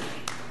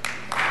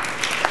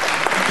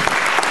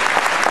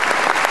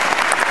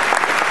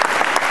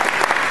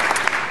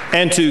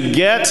 And to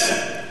get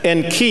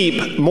and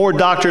keep more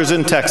doctors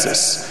in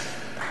Texas,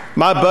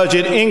 my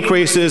budget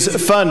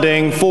increases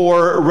funding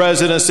for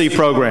residency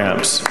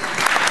programs.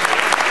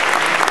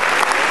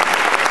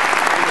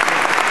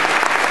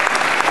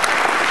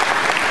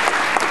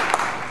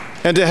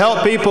 And to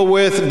help people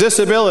with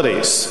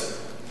disabilities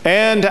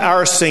and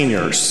our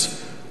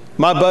seniors,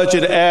 my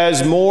budget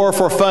adds more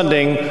for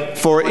funding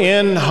for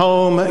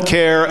in-home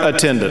care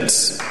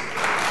attendance.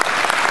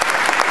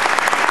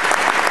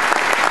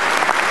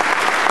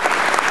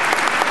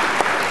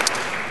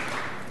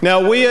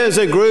 Now, we as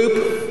a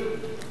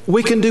group,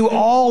 we can do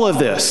all of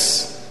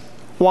this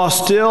while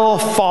still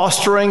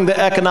fostering the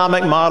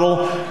economic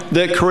model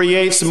that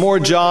creates more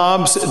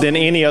jobs than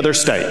any other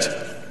state.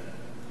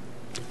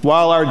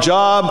 While our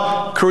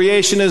job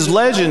creation is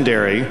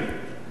legendary,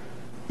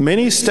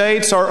 many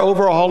states are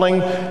overhauling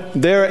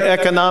their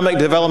economic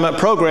development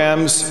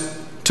programs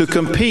to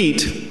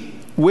compete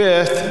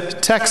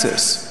with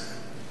Texas.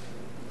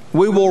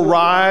 We will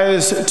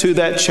rise to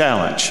that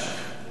challenge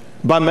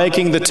by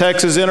making the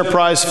Texas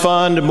Enterprise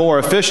Fund more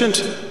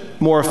efficient,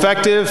 more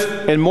effective,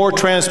 and more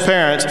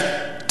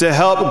transparent to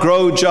help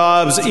grow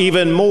jobs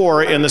even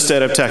more in the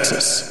state of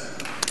Texas.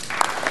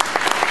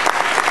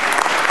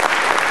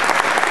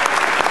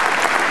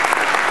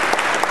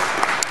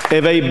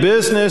 If a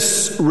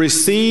business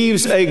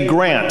receives a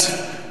grant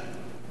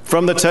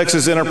from the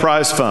Texas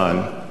Enterprise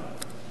Fund,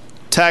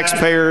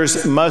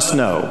 taxpayers must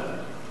know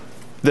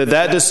that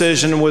that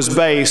decision was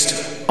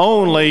based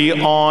only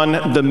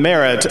on the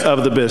merit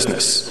of the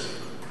business.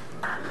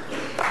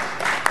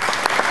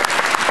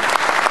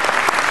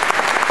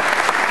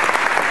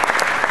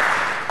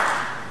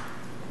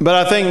 But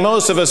I think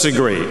most of us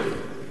agree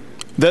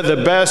that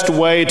the best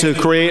way to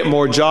create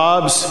more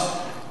jobs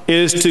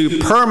is to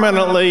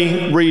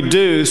permanently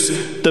reduce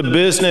the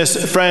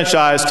business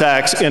franchise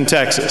tax in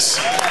Texas.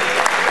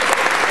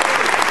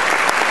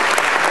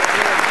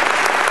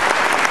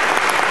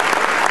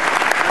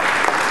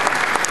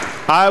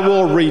 I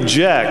will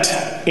reject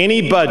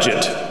any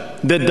budget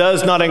that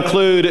does not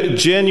include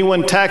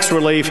genuine tax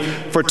relief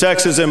for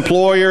Texas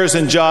employers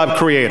and job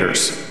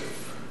creators.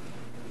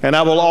 And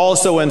I will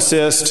also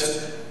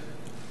insist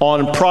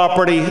on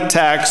property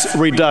tax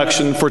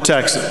reduction for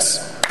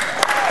Texans.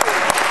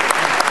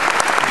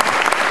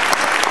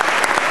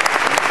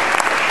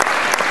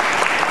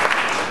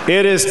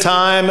 It is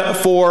time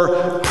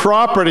for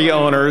property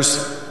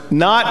owners,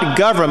 not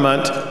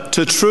government,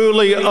 to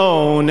truly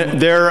own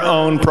their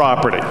own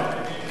property.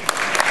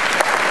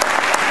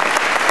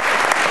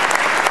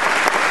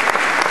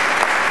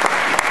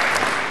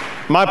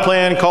 My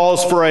plan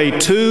calls for a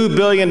 $2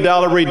 billion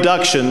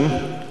reduction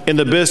in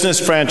the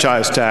business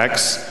franchise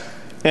tax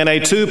and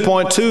a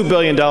 $2.2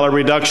 billion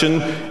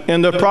reduction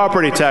in the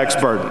property tax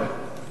burden.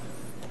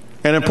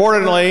 And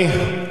importantly,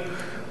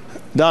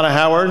 Donna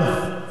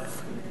Howard,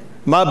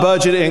 my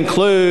budget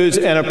includes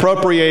an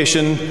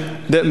appropriation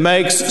that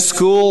makes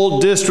school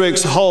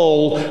districts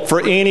whole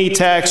for any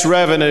tax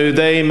revenue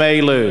they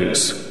may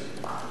lose.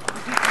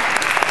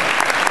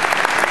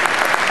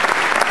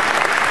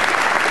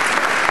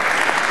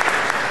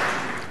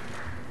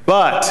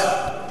 But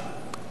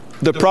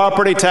the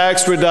property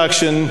tax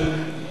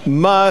reduction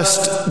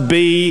must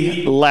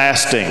be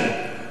lasting.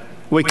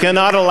 We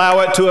cannot allow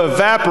it to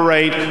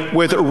evaporate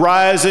with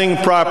rising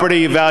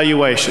property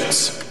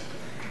valuations.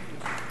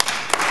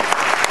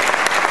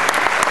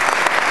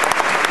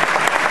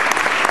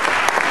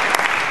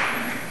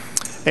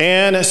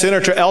 and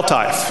Senator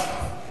Eltife.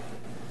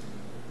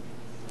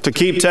 To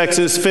keep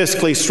Texas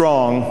fiscally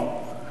strong,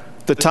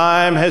 the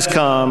time has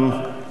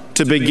come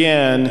to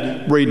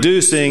begin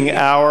reducing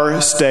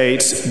our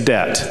state's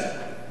debt.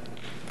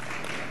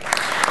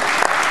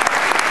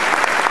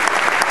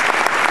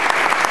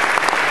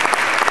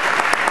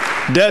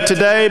 Debt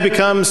today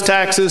becomes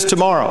taxes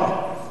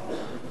tomorrow.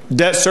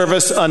 Debt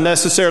service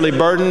unnecessarily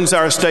burdens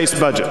our state's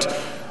budget,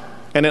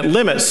 and it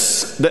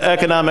limits the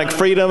economic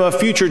freedom of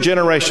future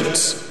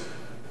generations.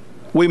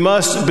 We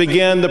must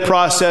begin the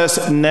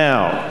process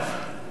now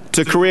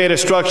to create a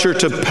structure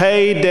to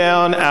pay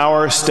down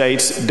our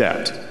state's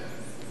debt.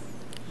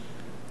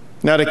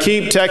 Now, to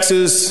keep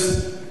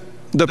Texas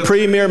the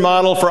premier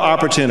model for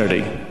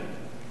opportunity,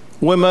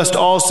 we must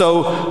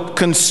also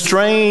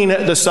constrain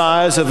the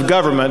size of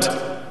government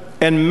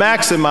and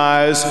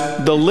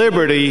maximize the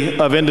liberty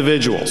of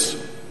individuals.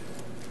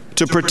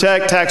 To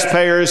protect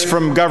taxpayers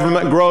from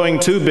government growing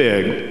too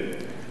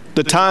big,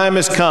 the time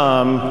has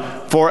come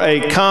for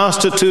a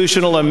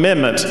constitutional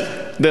amendment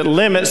that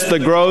limits the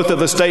growth of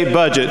the state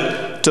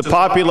budget to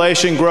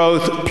population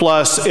growth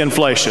plus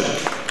inflation.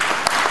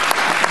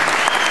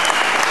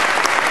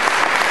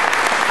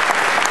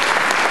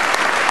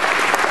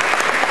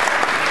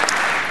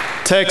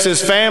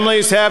 Texas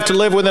families have to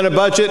live within a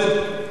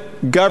budget.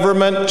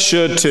 Government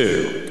should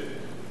too.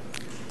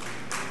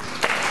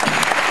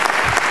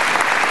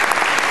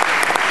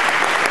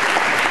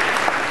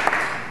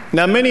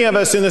 Now, many of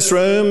us in this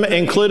room,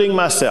 including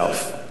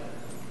myself,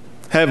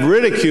 have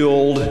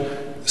ridiculed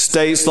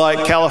states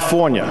like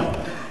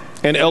California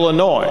and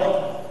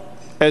Illinois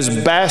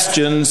as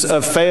bastions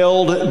of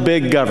failed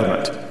big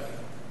government.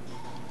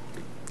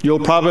 You'll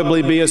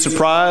probably be as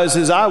surprised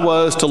as I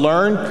was to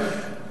learn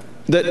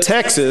that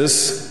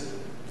Texas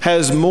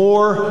has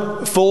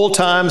more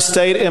full-time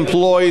state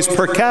employees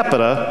per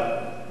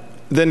capita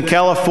than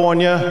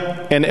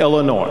California and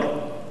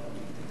Illinois.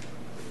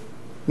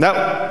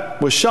 That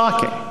was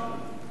shocking,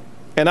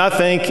 and I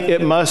think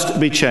it must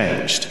be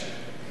changed.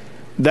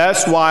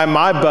 That's why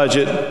my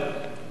budget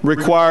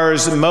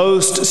requires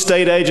most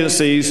state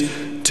agencies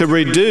to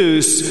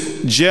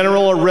reduce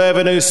general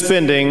revenue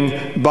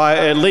spending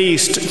by at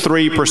least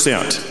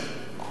 3%.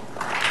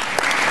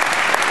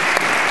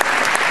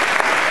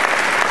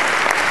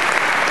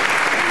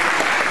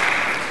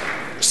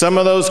 Some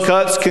of those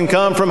cuts can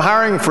come from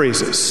hiring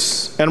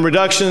freezes and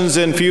reductions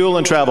in fuel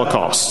and travel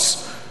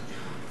costs.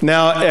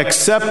 Now,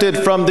 accepted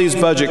from these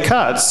budget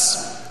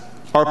cuts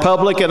are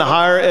public and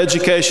higher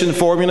education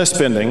formula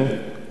spending,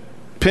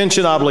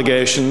 pension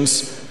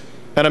obligations,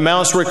 and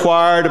amounts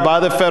required by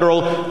the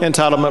federal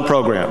entitlement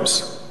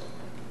programs.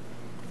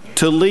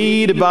 To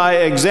lead by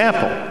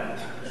example,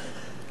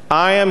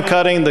 I am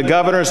cutting the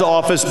governor's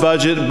office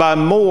budget by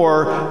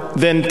more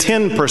than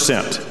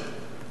 10%.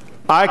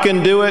 I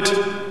can do it.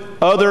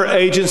 Other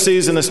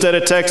agencies in the state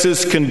of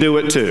Texas can do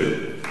it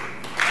too.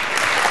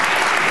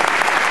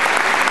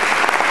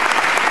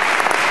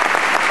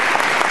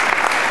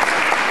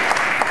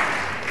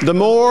 The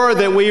more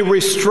that we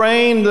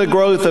restrain the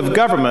growth of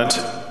government,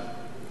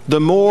 the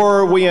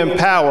more we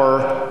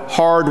empower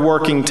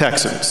hardworking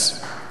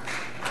Texans.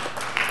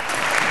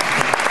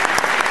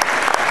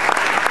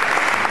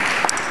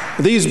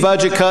 These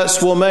budget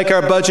cuts will make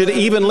our budget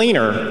even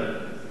leaner,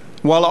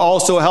 while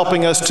also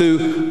helping us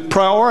to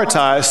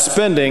prioritize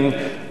spending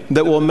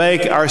that will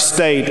make our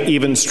state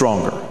even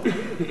stronger.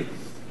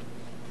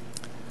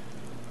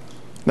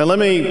 Now, let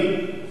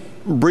me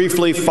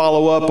briefly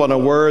follow up on a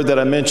word that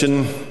I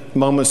mentioned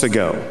moments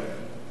ago.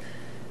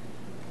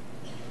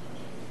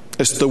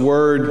 It's the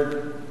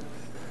word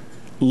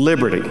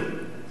liberty.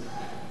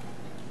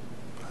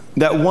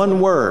 That one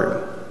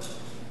word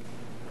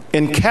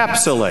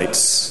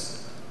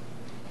encapsulates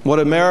what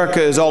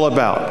America is all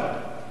about.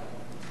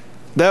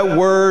 That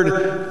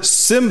word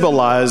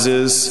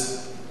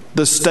symbolizes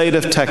the state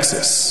of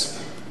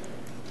Texas.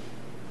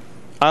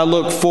 I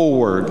look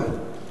forward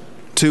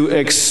to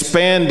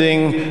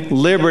expanding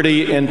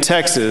liberty in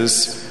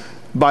Texas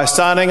by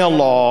signing a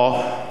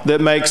law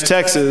that makes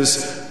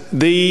Texas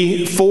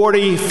the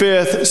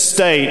 45th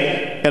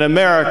state in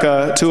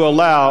America to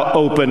allow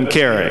open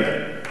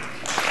carry.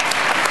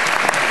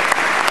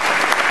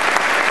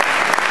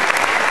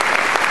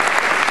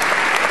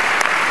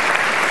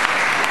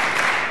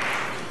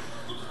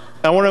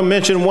 I want to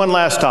mention one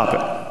last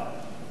topic.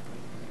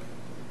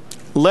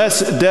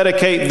 Let's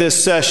dedicate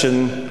this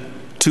session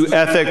to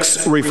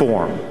ethics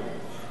reform.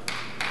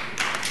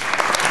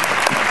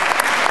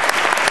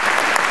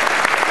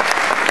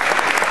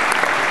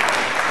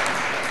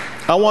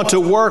 I want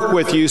to work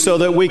with you so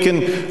that we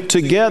can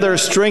together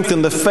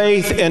strengthen the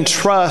faith and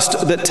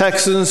trust that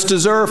Texans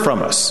deserve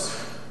from us.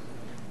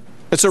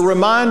 It's a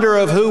reminder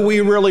of who we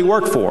really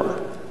work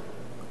for,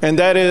 and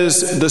that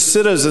is the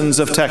citizens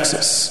of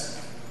Texas.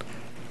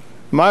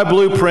 My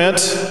blueprint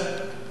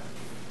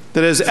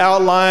that has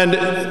outlined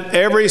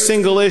every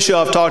single issue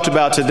I've talked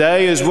about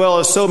today, as well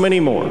as so many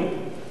more,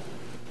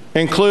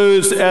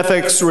 includes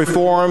ethics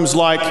reforms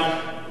like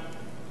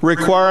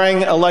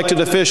requiring elected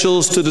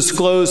officials to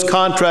disclose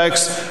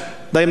contracts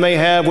they may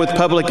have with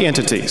public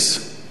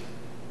entities,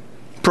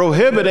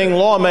 prohibiting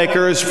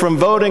lawmakers from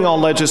voting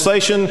on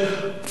legislation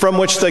from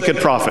which they could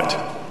profit,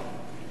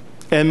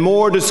 and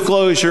more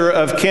disclosure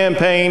of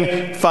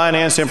campaign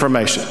finance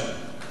information.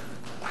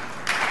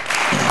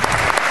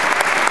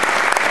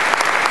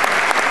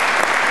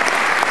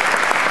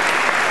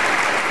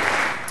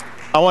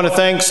 I want to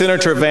thank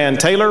Senator Van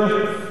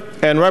Taylor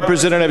and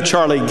Representative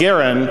Charlie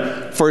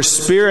Guerin for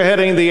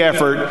spearheading the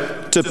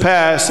effort to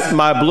pass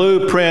my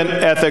blueprint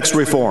ethics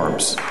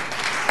reforms.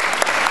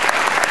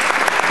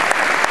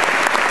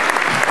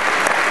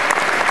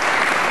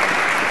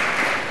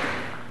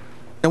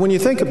 And when you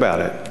think about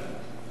it,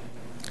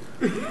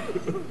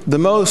 the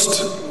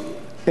most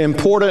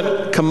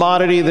important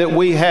commodity that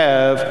we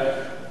have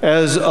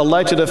as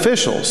elected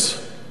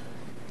officials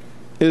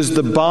is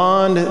the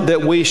bond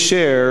that we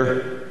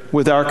share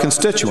with our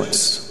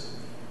constituents.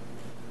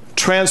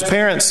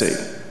 Transparency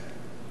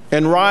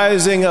and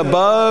rising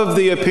above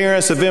the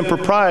appearance of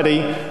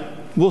impropriety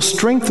will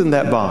strengthen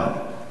that bond.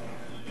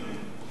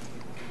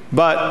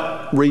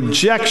 But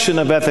rejection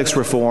of ethics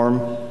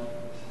reform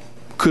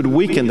could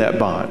weaken that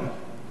bond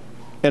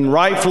and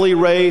rightfully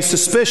raise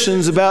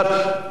suspicions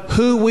about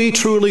who we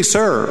truly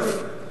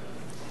serve,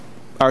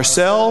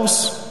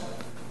 ourselves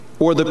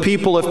or the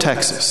people of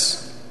Texas.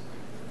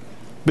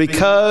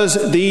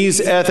 Because these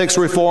ethics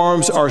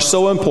reforms are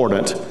so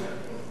important,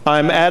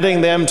 I'm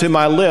adding them to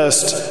my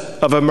list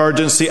of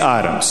emergency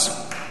items.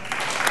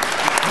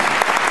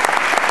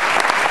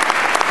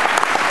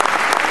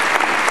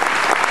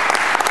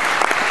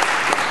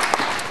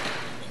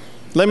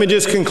 Let me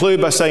just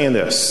conclude by saying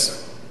this.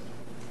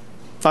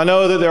 I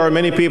know that there are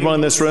many people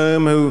in this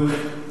room who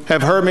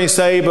have heard me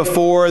say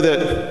before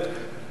that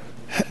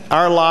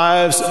our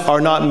lives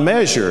are not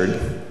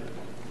measured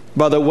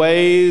by the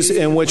ways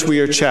in which we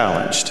are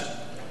challenged.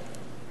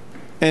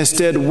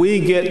 Instead, we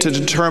get to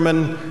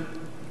determine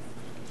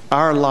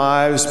our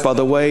lives by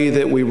the way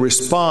that we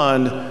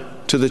respond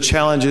to the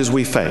challenges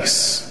we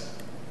face.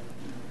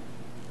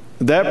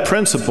 That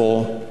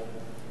principle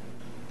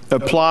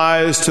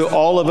applies to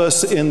all of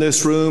us in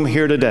this room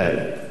here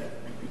today.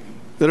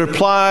 It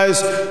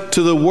applies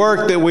to the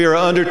work that we are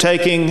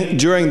undertaking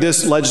during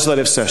this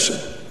legislative session.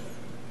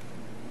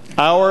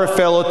 Our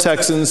fellow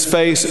Texans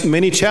face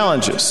many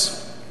challenges.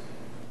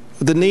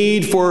 The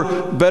need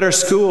for better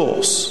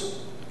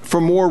schools, for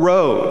more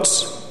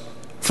roads,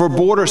 for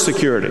border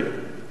security,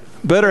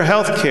 better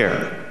health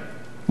care,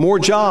 more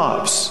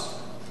jobs.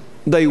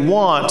 They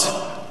want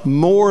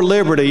more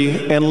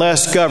liberty and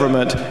less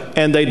government,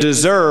 and they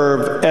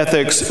deserve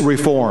ethics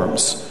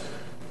reforms.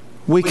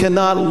 We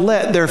cannot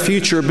let their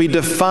future be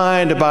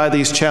defined by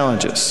these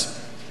challenges.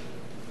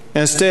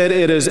 Instead,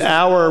 it is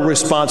our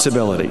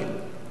responsibility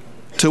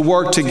to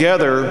work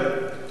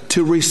together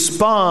to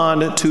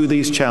respond to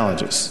these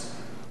challenges.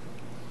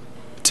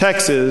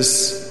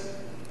 Texas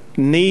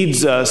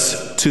needs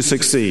us to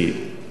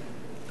succeed.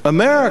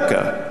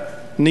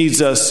 America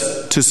needs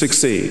us to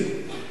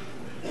succeed.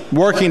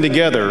 Working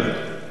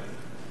together,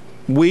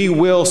 we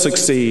will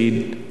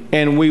succeed,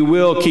 and we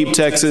will keep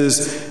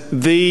Texas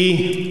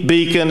the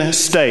beacon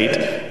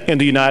state in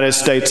the United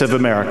States of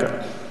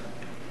America.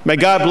 May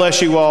God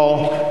bless you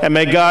all, and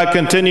may God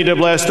continue to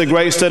bless the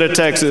great state of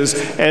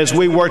Texas as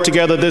we work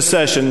together this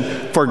session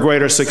for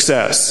greater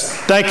success.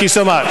 Thank you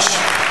so much.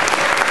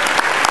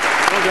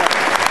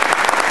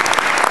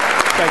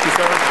 Thank you,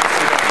 sir.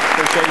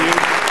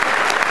 Appreciate you.